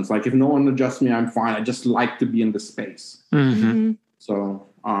adjustments. Like if no one adjusts me, I'm fine. I just like to be in the space. Mm-hmm. So,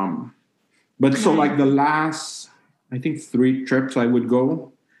 so like the last, I think 3 trips I would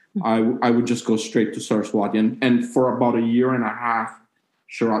go, I would just go straight to Saraswati. And for about a year and a half,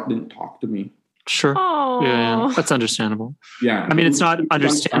 Sharat didn't talk to me. Sure. Oh. Yeah. That's understandable. Yeah. I mean, it's not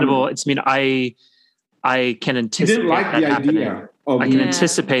understandable. I can anticipate. He didn't like the idea. I can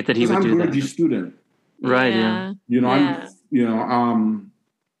anticipate that he would do that. I'm a Guruji student. Right. Yeah.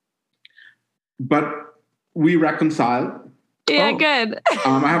 But we reconciled. Yeah, good.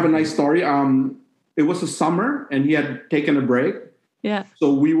 I have a nice story. It was a summer and he had taken a break. Yeah.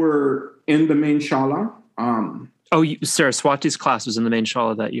 So we were in the main shala. Saraswati's class was in the main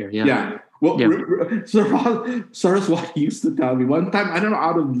shala that year. Yeah. Yeah. Well, Saraswati used to tell me one time, I don't know,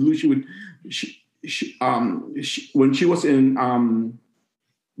 out of the blue, when she was in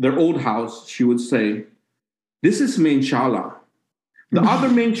their old house, she would say, "This is main shala. The other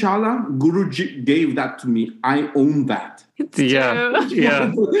main shala, Guruji gave that to me. I own that." Yeah.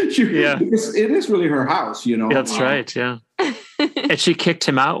 Because it is really her house, you know. That's right. Yeah. And she kicked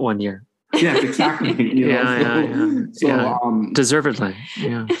him out one year. Yes, exactly. Deservedly.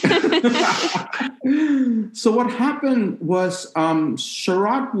 Yeah. So what happened was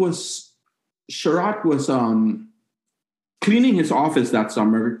Sharat was cleaning his office that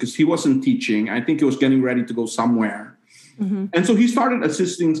summer because he wasn't teaching. I think he was getting ready to go somewhere. Mm-hmm. And so he started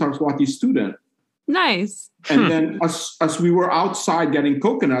assisting Saraswati's student. Nice. And then as we were outside getting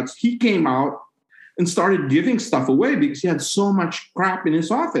coconuts, he came out and started giving stuff away because he had so much crap in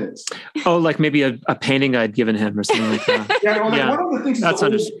his office. Oh, like maybe a painting I'd given him or something like that. One of the things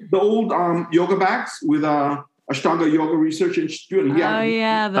is the old yoga bags with Ashtanga Yoga Research Institute.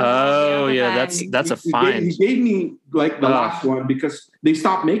 That's a find. He gave me like the last one because they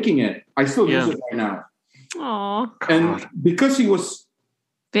stopped making it. I still use it right now. Oh, and because he was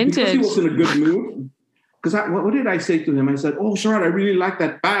vintage, because he was in a good mood. Because what did I say to him? I said, "Oh, Sharat, I really like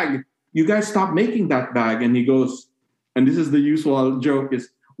that bag. You guys stop making that bag." And he goes, and this is the usual joke, is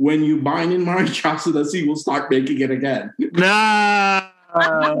when you bind in Marichasudasi, we'll start making it again. Nah.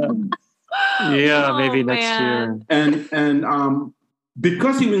 Maybe next year. And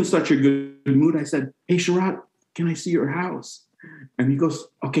because he was in such a good mood, I said, "Hey, Sharat, can I see your house?" And he goes,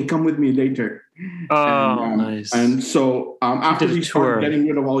 "Okay, come with me later." Oh, nice. And so after he started getting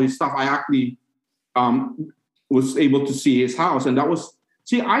rid of all his stuff, I actually was able to see his house. And that was,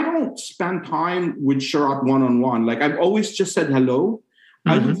 I don't spend time with Sharat one-on-one. Like I've always just said hello.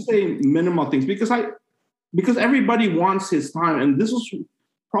 Mm-hmm. I would say minimal things because everybody wants his time. And this was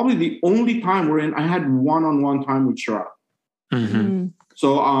probably the only time I had one-on-one time with Sharat. Mm-hmm.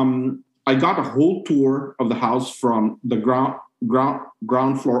 So I got a whole tour of the house from the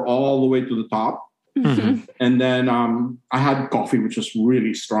ground floor all the way to the top. Mm-hmm. And then I had coffee, which was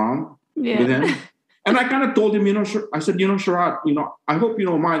really strong with him. And I kind of told him, I said, Sharat, I hope you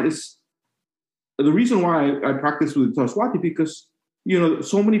don't mind. It's the reason why I practice with Saraswati because,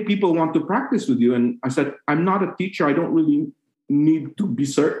 so many people want to practice with you. And I said, I'm not a teacher. I don't really need to be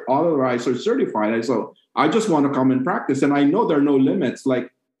authorized or certified. So I just want to come and practice. And I know there are no limits.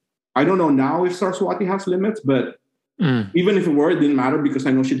 Like, I don't know now if Saraswati has limits, but even if it were, it didn't matter because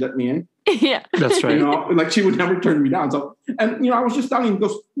I know she'd let me in. Yeah, that's right. Like she would never turn me down. So, and I was just telling him, he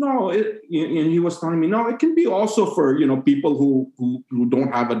goes, no, he was telling me, no, it can be also for people who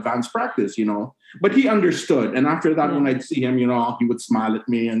don't have advanced practice, But he understood, and after that, when I'd see him, he would smile at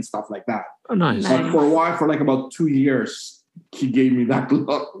me and stuff like that. Oh, nice. But for a while, for like about 2 years, he gave me that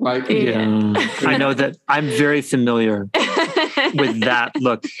look. Like, I know that I'm very familiar with that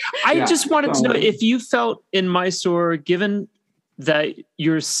look. I just wanted to know if you felt in Mysore, given that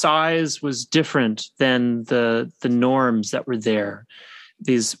your size was different than the norms that were there,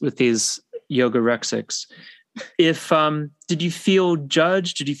 with these yoga rexics. If did you feel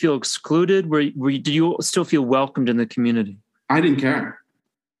judged? Did you feel excluded? Did you still feel welcomed in the community? I didn't care.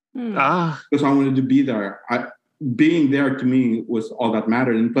 Because I wanted to be there. Being there to me was all that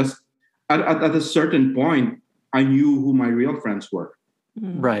mattered. And plus, at a certain point, I knew who my real friends were.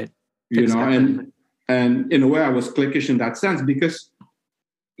 Right. And in a way, I was cliquish in that sense because,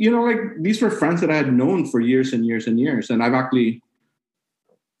 like these were friends that I had known for years and years and years. And I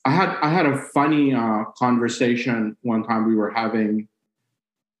had a funny conversation one time we were having.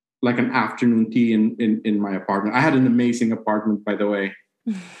 like an afternoon tea in my apartment. I had an amazing apartment, by the way.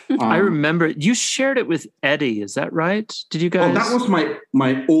 I remember you shared it with Eddie. Is that right? Did you guys? Oh, that was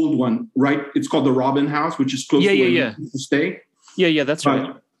my old one, right? It's called the Robin House, which is close to where you used to stay. Yeah, that's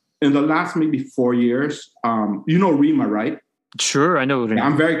right. In the last maybe 4 years, you know Rima, right? Sure, I know. Yeah,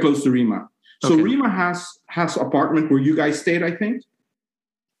 I'm very close to Rima. So Rima has apartment where you guys stayed, I think.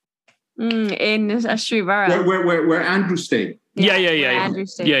 In Srivara. Where Andrew stayed. Yeah. Andrew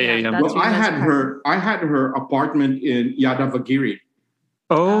stayed. Yeah. Well, I had her apartment in Yadavagiri.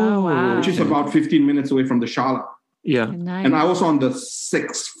 Oh, wow. Which is about 15 minutes away from the Shala. Yeah. Nice. And I was on the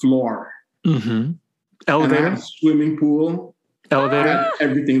 6th floor. Mm-hmm. Elevator? And I had a swimming pool. Elevator?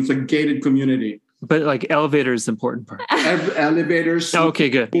 Everything. It's a gated community. But like elevator is the important part. Elevators. Okay,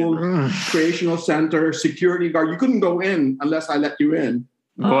 good. Pool, recreational center, security guard. You couldn't go in unless I let you in.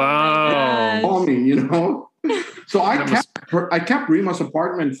 Wow. Call me, you know? So I kept Rima's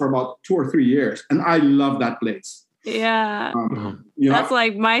apartment for about 2 or 3 years. And I love that place. Yeah. You know, that's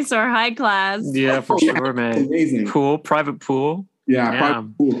like Mysore high class. Yeah, for sure, man. Amazing. Pool, private pool. Yeah,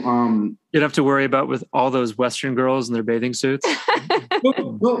 private pool. You don't have to worry about with all those Western girls in their bathing suits.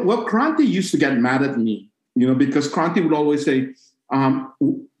 well, Kranti used to get mad at me, you know, because Kranti would always say,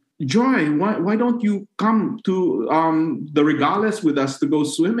 Joy, why don't you come to the Regales with us to go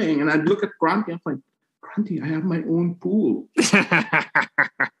swimming? And I'd look at Kranti, I'm like, Kranti, I have my own pool.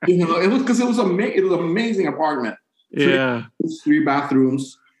 You know, it was because it was an amazing apartment. Yeah. 3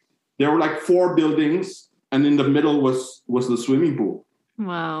 bathrooms. There were like 4 buildings, and in the middle was the swimming pool.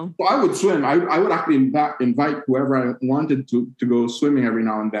 Wow. So I would swim. I would actually invite whoever I wanted to go swimming every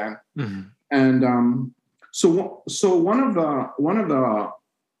now and then. Mm-hmm. And so one of the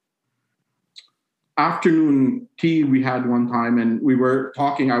afternoon tea we had one time, and we were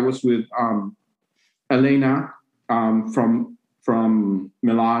talking. I was with Elena from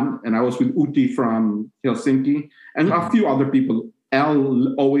Milan, and I was with Uti from Helsinki, and a few other people.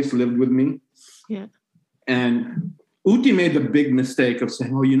 Elle always lived with me. Yeah. And Uti made the big mistake of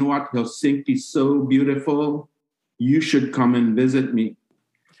saying, oh, you know what? Helsinki's so beautiful. You should come and visit me.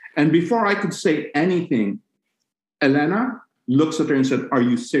 And before I could say anything, Elena looks at her and said, are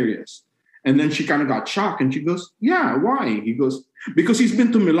you serious? And then she kind of got shocked and she goes, yeah, why? He goes, because he's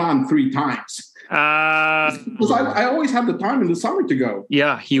been to Milan 3 times. Because I always have the time in the summer to go.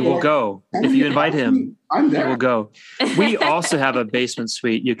 Yeah, he will go. If you invite him, I'm there. He will go. We also have a basement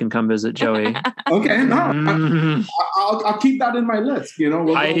suite. You can come visit Joey. Okay, no, I'll keep that in my list. You know,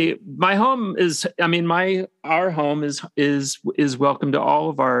 my home is. I mean, our home is welcome to all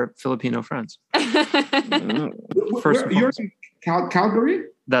of our Filipino friends. You're in Calgary?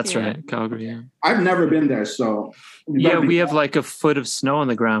 That's right, Calgary. Yeah. I've never been there, so yeah, we have like a foot of snow on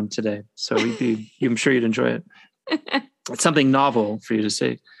the ground today, so I'm sure you'd enjoy it. It's something novel for you to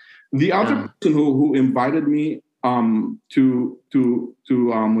see. The other person who invited me to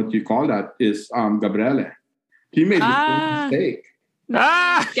what you call that is Gabriele. He made the same mistake.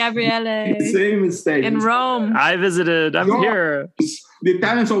 Gabriele. Same mistake. In Rome. I visited. I'm here. The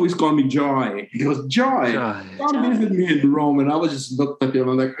Italians always call me Joy. He goes, Joy, come visit me in Rome. And I was just looked at him.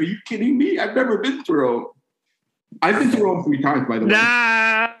 I'm like, are you kidding me? I've never been to Rome. I've been to Rome 3 times, by the way.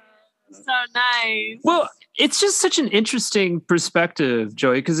 So nice. Well, it's just such an interesting perspective,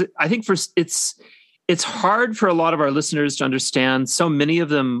 Joey, because I think it's hard for a lot of our listeners to understand. So many of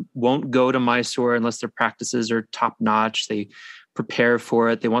them won't go to Mysore unless their practices are top notch. They prepare for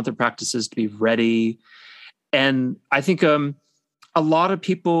it. They want their practices to be ready. And I think a lot of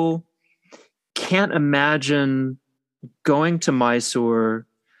people can't imagine going to Mysore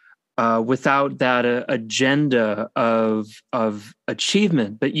without that agenda of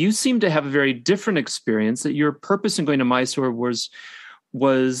achievement. But you seem to have a very different experience, that your purpose in going to Mysore was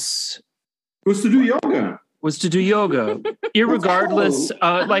to do yoga. Was to do yoga, irregardless.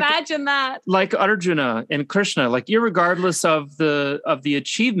 Like, imagine that. Like Arjuna and Krishna, like irregardless of the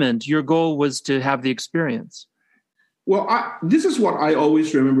achievement, your goal was to have the experience. Well, this is what I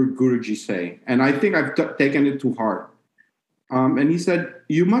always remember Guruji saying, and I think I've taken it to heart. And he said,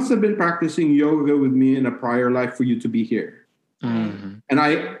 you must have been practicing yoga with me in a prior life for you to be here. Mm-hmm. And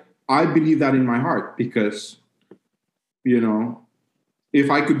I believe that in my heart because, you know, if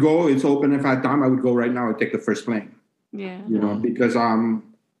I could go, it's open. If I had time, I would go right now and take the first plane. Yeah. You know, because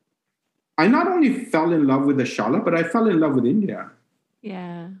I not only fell in love with the Shala, but I fell in love with India.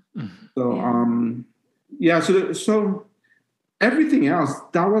 Yeah. So, so everything else,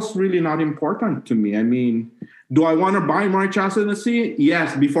 that was really not important to me. I mean, do I want to buy Marichasa in the sea?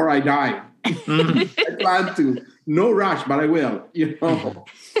 Yes, before I die. I plan to. No rush, but I will. You know.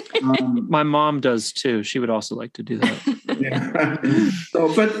 My mom does too. She would also like to do that. Yeah.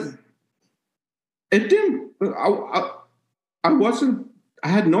 So, but it didn't. I wasn't. I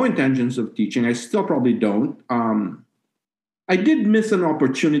had no intentions of teaching. I still probably don't. I did miss an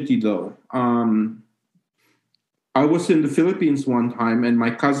opportunity though. I was in the Philippines one time, and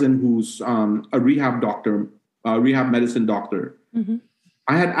my cousin, who's a rehab doctor, rehab medicine doctor,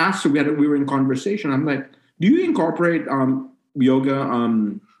 I had asked her. We were in conversation. I'm like, "Do you incorporate yoga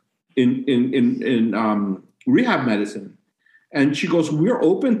in rehab medicine?" And she goes, "We're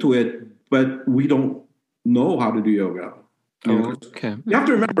open to it, but we don't know how to do yoga." Okay. You have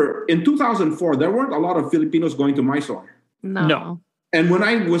to remember, in 2004, there weren't a lot of Filipinos going to Mysore. No. And when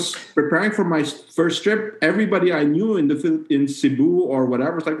I was preparing for my first trip, everybody I knew in Cebu or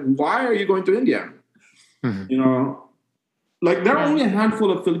whatever was like, "Why are you going to India?" You know, like there are only a handful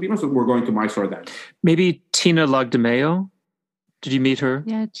of Filipinos that were going to Mysore then. Maybe Tina Lagdameo. Did you meet her?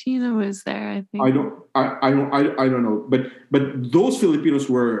 Yeah, Tina was there, I think. I don't know, but those Filipinos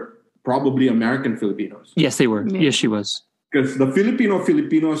were probably American Filipinos. Yes, they were. Yes, she was. Because the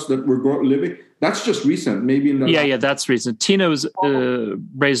Filipinos that were living, that's just recent. Maybe in the that's recent. Tina was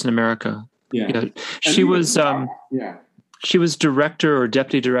raised in America. Yeah. She was she was director or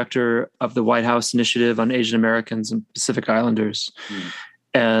deputy director of the White House Initiative on Asian Americans and Pacific Islanders,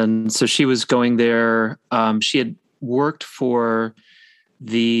 and so she was going there. She had worked for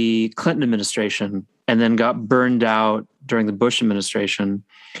the Clinton administration and then got burned out during the Bush administration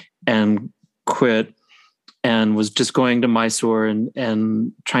and quit. And was just going to Mysore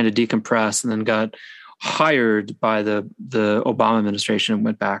and trying to decompress, and then got hired by the Obama administration and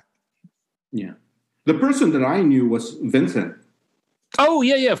went back. Yeah. The person that I knew was Vincent. Oh,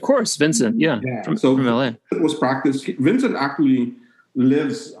 yeah, of course. Vincent, from LA. It was practice. Vincent actually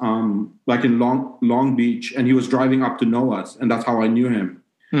lives like in Long Beach, and he was driving up to know us, and that's how I knew him.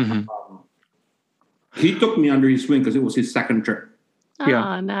 He took me under his wing because it was his second trip.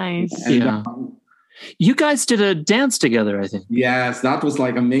 Oh, nice. And, you guys did a dance together, I think. Yes, that was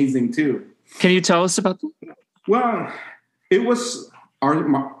like amazing too. Can you tell us about that? Well, it was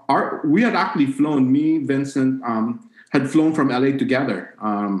we had actually flown. Me, Vincent, had flown from LA together,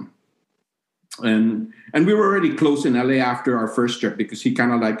 and we were already close in LA after our first trip because he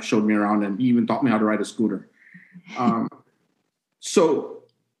kind of like showed me around and he even taught me how to ride a scooter. So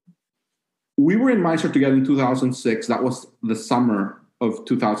we were in Mysore together in 2006. That was the summer of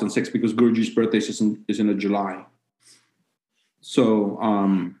 2006 because Guruji's birthday is in July. So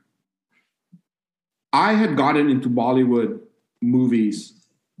I had gotten into Bollywood movies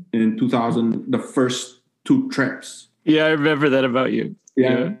in 2000, the first two trips. Yeah, I remember that about you.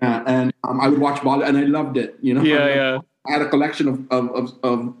 Yeah. And I would watch Bollywood and I loved it. You know, I had a collection of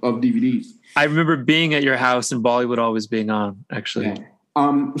DVDs. I remember being at your house and Bollywood always being on, actually. Yeah.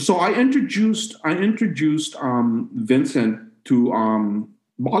 So I introduced Vincent to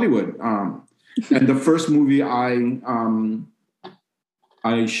Bollywood, and the first movie I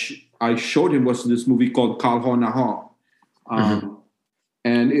showed him was this movie called Kal Ho Na Ho,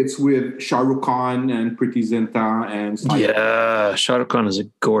 and it's with Shah Rukh Khan and Preeti Zinta and Shah Rukh Khan is a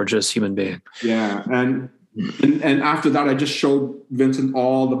gorgeous human being. Yeah, and after that I just showed Vincent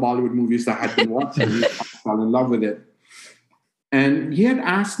all the Bollywood movies that I had been watching. He fell in love with it, and he had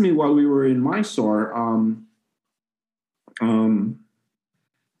asked me while we were in Mysore.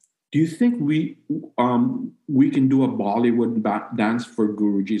 Do you think we can do a Bollywood dance for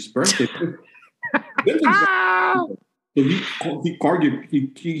Guruji's birthday? So he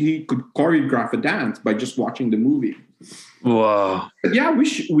could choreograph a dance by just watching the movie. Wow! Yeah, we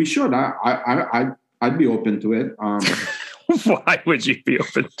should. I'd be open to it. Why would you be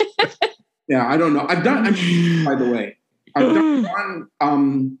open to it? Yeah, I don't know. By the way, I've done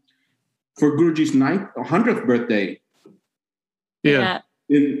one for Guruji's 100th birthday. Yeah.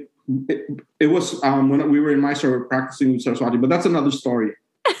 It was when we were in Mysore practicing with Saraswati, but that's another story.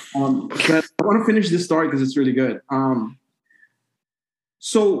 But I want to finish this story because it's really good.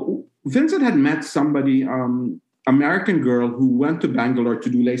 So Vincent had met somebody, American girl who went to Bangalore to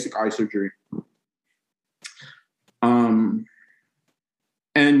do LASIK eye surgery.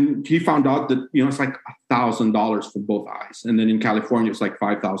 And he found out that, it's like $1,000 for both eyes. And then in California, it's like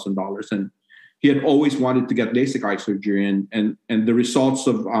 $5,000. And he had always wanted to get LASIK eye surgery. And the results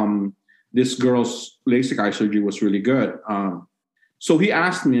of this girl's LASIK eye surgery was really good. So he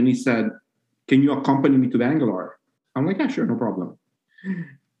asked me and he said, "Can you accompany me to Bangalore?" I'm like, "Yeah, sure, no problem."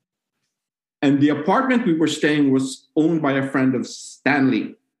 And the apartment we were staying was owned by a friend of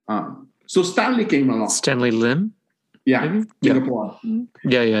Stanley. So Stanley came along. Stanley Lim? Yeah, Singapore.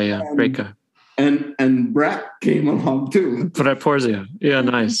 Yeah. Great guy. And Brett came along too. Brett Porzio. Yeah,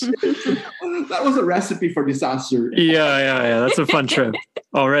 nice. That was a recipe for disaster. Yeah. That's a fun trip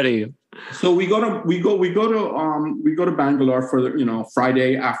already. So we go to Bangalore for the,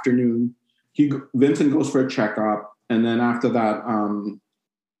 Friday afternoon. Vincent goes for a checkup, and then after that,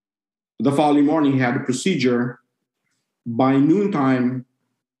 the following morning he had a procedure. By noontime,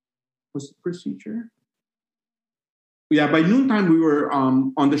 what's the procedure? Yeah, by noontime we were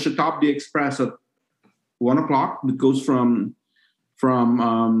on the Shatabdi Express at 1:00. It goes from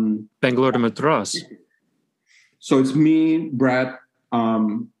Bangalore to Madras. So it's me, Brett,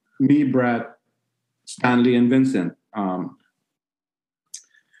 Stanley, and Vincent.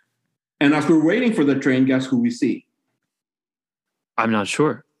 And as we're waiting for the train, guess who we see? I'm not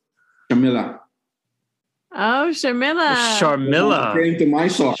sure. Sharmila. Oh, Sharmila. Train to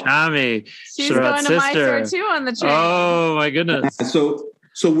Mysore. Shami. She's going to Mysore too on the train. Oh my goodness. So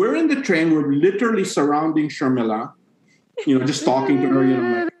we're in the train. We're literally surrounding Sharmila. Just talking to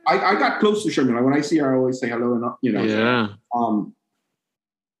her. I got close to Sharmila. When I see her, I always say hello. And Yeah.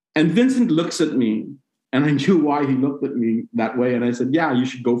 And Vincent looks at me, and I knew why he looked at me that way. And I said, "Yeah, you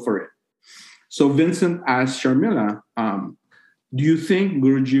should go for it." So Vincent asked Sharmila, "Do you think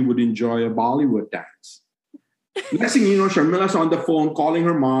Guruji would enjoy a Bollywood dance?" Next thing you know, Sharmila's on the phone calling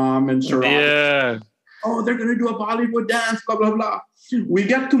her mom and Sharat. Yeah. Oh, they're going to do a Bollywood dance, blah, blah, blah. We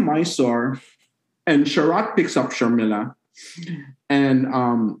get to Mysore, and Sharat picks up Sharmila. And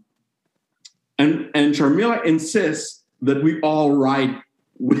Sharmila insists that we all ride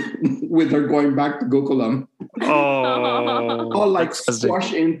with her going back to Gokulam. Oh. All like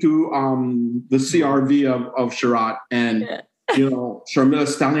squash into the CRV of Sharat. And,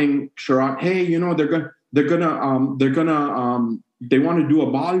 Sharmila's telling Sharat, hey, they want to do a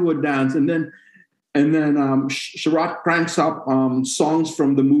Bollywood dance. And then Sharat cranks up songs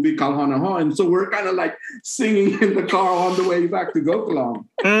from the movie Kal Ho Na Ho. And so we're kind of like singing in the car on the way back to Gokulam.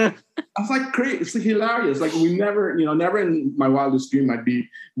 I was like, great. It's hilarious. Like we never in my wildest dream I'd be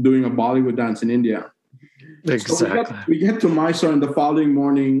doing a Bollywood dance in India. Exactly. So we get to Mysore, and the following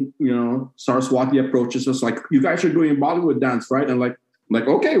morning, Saraswati approaches us like, you guys are doing a Bollywood dance, right? And like,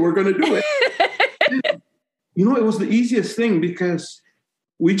 okay, we're going to do it. It was the easiest thing because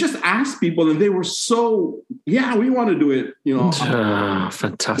we just asked people and they were so, yeah, we want to do it.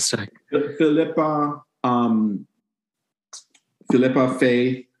 Fantastic. Philippa,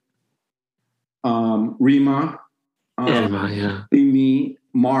 Faye, Rima, Amy,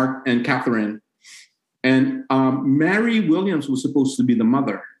 Mark, and Catherine. And Mary Williams was supposed to be the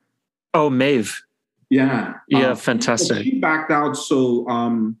mother. Oh, Maeve. Yeah. Yeah, fantastic. She backed out, so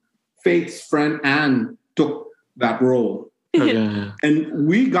Faith's friend Anne took that role. Okay. And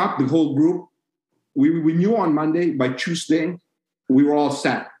we got the whole group. We knew on Monday. By Tuesday, we were all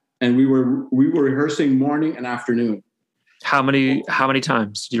set. And we were rehearsing morning and afternoon. How many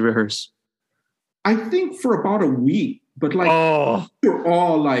times did you rehearse? I think for about a week. But they're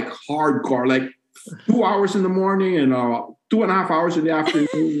all like hardcore, like 2 hours in the morning and 2.5 hours in the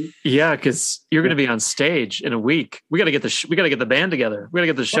afternoon. Yeah, because you're going to be on stage in a week. We got to get the band together. We got to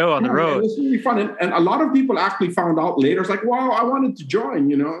get the show on the road. It was really fun, and a lot of people actually found out later. It's like, wow, I wanted to join.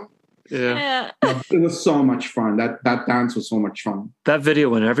 Yeah. It was so much fun. That dance was so much fun. That video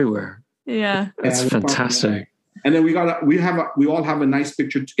went everywhere. Yeah, that's fantastic. And then we all have a nice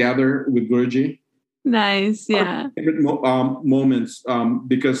picture together with Guruji. Nice, yeah. Favorite moments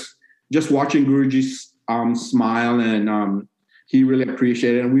because just watching Guruji smile, and he really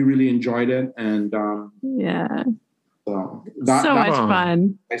appreciated it, and we really enjoyed it, and so much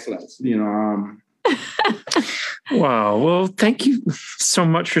fun. Priceless, Wow. Well, thank you so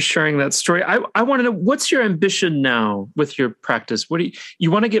much for sharing that story. I want to know, what's your ambition now with your practice? What do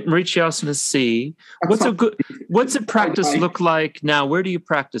you want to get Marichiasana C? What's a practice look like now? Where do you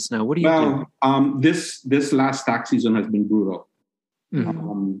practice now? What do you do? This last tax season has been brutal.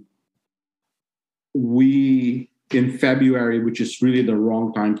 Mm-hmm. We, in February, which is really the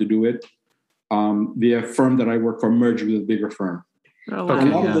wrong time to do it, the firm that I work for merged with a bigger firm. Oh, wow. A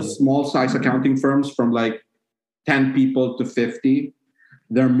lot of the small size accounting firms, from like 10 people to 50,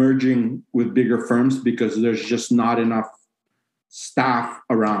 they're merging with bigger firms because there's just not enough staff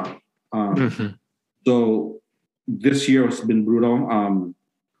around. So this year has been brutal.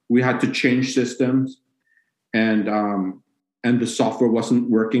 We had to change systems, and the software wasn't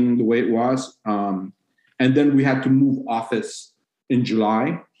working the way it was. And then we had to move office in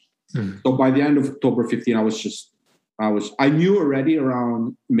July. So by the end of October 15, I knew already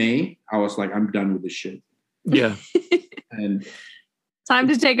around May, I was like, I'm done with this shit. Yeah. And it's Time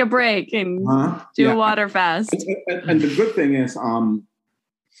to take a break and do a water fast. And the good thing is,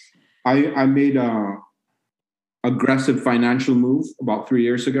 I made a aggressive financial move about 3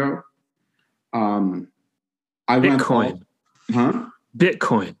 years ago. Bitcoin.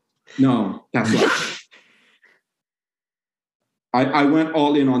 Bitcoin. No, Tesla. I went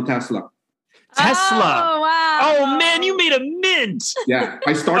all in on Tesla. Tesla. Oh, wow. Oh, man, you made a mint. Yeah,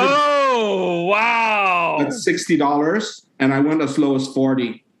 I started Oh, wow. at $60 and I went as low as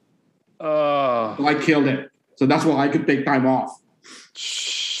 40. Oh. So I killed it. So that's why I could take time off.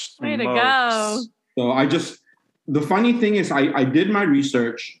 Way to go. So the funny thing is I did my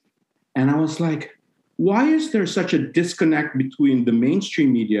research and I was like, why is there such a disconnect between the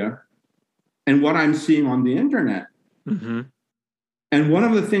mainstream media and what I'm seeing on the internet? Mm-hmm. And one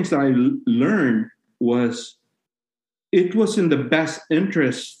of the things that I learned was it was in the best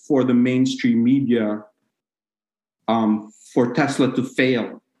interest for the mainstream media for Tesla to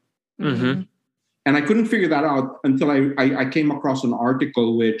fail. Mm-hmm. And I couldn't figure that out until I came across an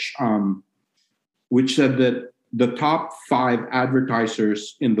article which said that the top 5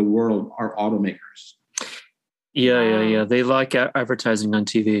 advertisers in the world are automakers. Yeah. They like advertising on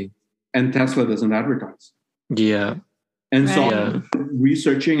TV. And Tesla doesn't advertise. Yeah. And so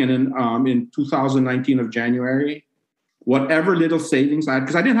researching, and in 2019 of January, whatever little savings I had,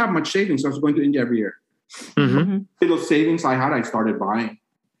 because I didn't have much savings, I was going to India every year. Mm-hmm. Little savings I had, I started buying.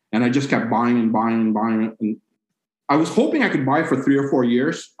 And I just kept buying and buying and buying. And I was hoping I could buy for 3 or 4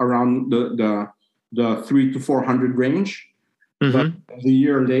 years around the 300 to 400 range. Mm-hmm. But the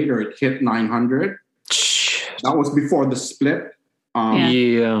year later, it hit 900. That was before the split.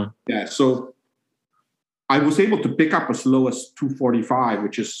 Yeah. So I was able to pick up as low as 225,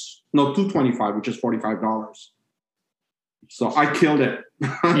 which is $225, which is $45. So I killed it.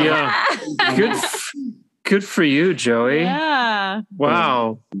 Yeah. Good for you, Joey. Yeah.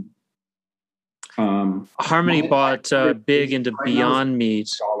 Wow. Harmony bought big into Beyond Meat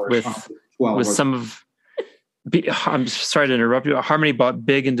with some of. I'm sorry to interrupt you. Harmony bought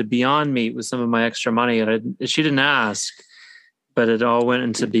big into Beyond Meat with some of my extra money, and she didn't ask, but it all went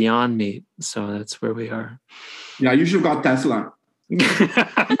into Beyond Meat. So that's where we are. Yeah, you should have got Tesla.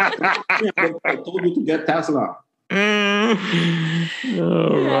 I told you to get Tesla.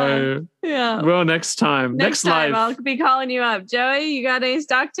 Right. Yeah. Well, next time, next life, I'll be calling you up. Joey, you got any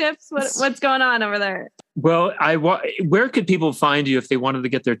stock tips? What's going on over there? Well, where could people find you if they wanted to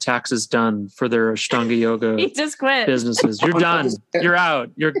get their taxes done for their Ashtanga yoga He just quit. businesses? You're done. You're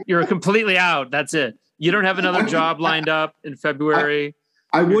out. You're completely out. That's it. You don't have another job lined up in February.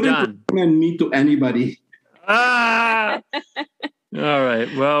 I wouldn't recommend me to anybody. Ah! All right.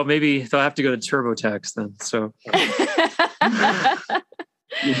 Well, maybe they'll have to go to TurboTax then. So.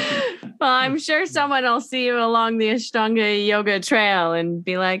 Well, I'm sure someone will see you along the Ashtanga yoga trail and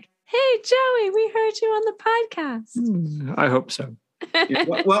be like, "Hey, Joey, we heard you on the podcast." I hope so. Yeah,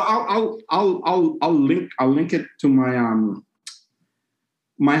 well, I'll link it to my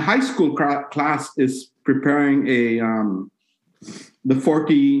my high school class is preparing the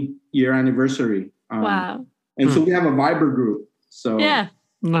 40-year anniversary. Wow. And so we have a Viber group. So yeah,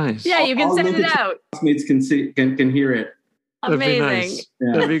 nice. Yeah, you can send it out. Classmates can hear it. Amazing. That'd be nice.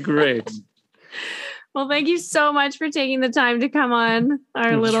 Yeah. That'd be great. Well, thank you so much for taking the time to come on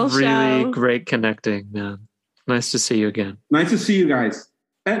our little really show. Really great connecting, man. Nice to see you again. Nice to see you guys.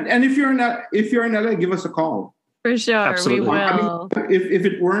 And if you're in LA, give us a call. For sure, Absolutely. we will. I mean, if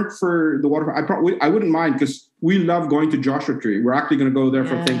it weren't for the water, I wouldn't mind, because we love going to Joshua Tree. We're actually going to go there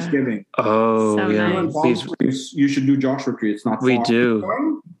for Thanksgiving. Oh, So yeah. nice. Palm Springs, you should do Joshua Tree. It's not far. We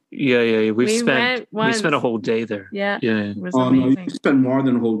do. Yeah. We spent a whole day there. Yeah. Yeah. It was No, amazing. you spend more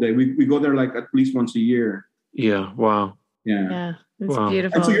than a whole day. We go there like at least once a year. Yeah. Wow. Yeah. It's Wow.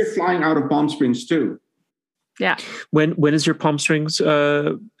 beautiful. And so you're flying out of Palm Springs too. Yeah. When is your Palm Springs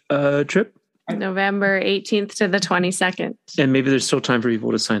trip? November 18th to the 22nd. And maybe there's still time for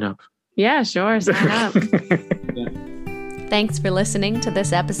people to sign up. Yeah, sure. Sign up. Thanks for listening to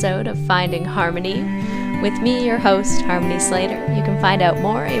this episode of Finding Harmony with me, your host, Harmony Slater. You can find out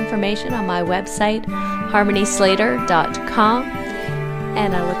more information on my website, harmonyslater.com,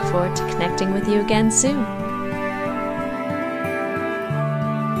 and I look forward to connecting with you again soon.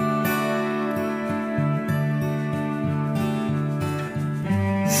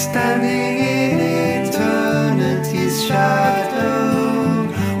 Standing in eternity's shadow,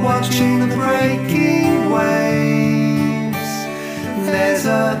 watching the breaking waves, there's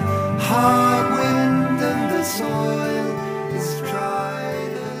a heart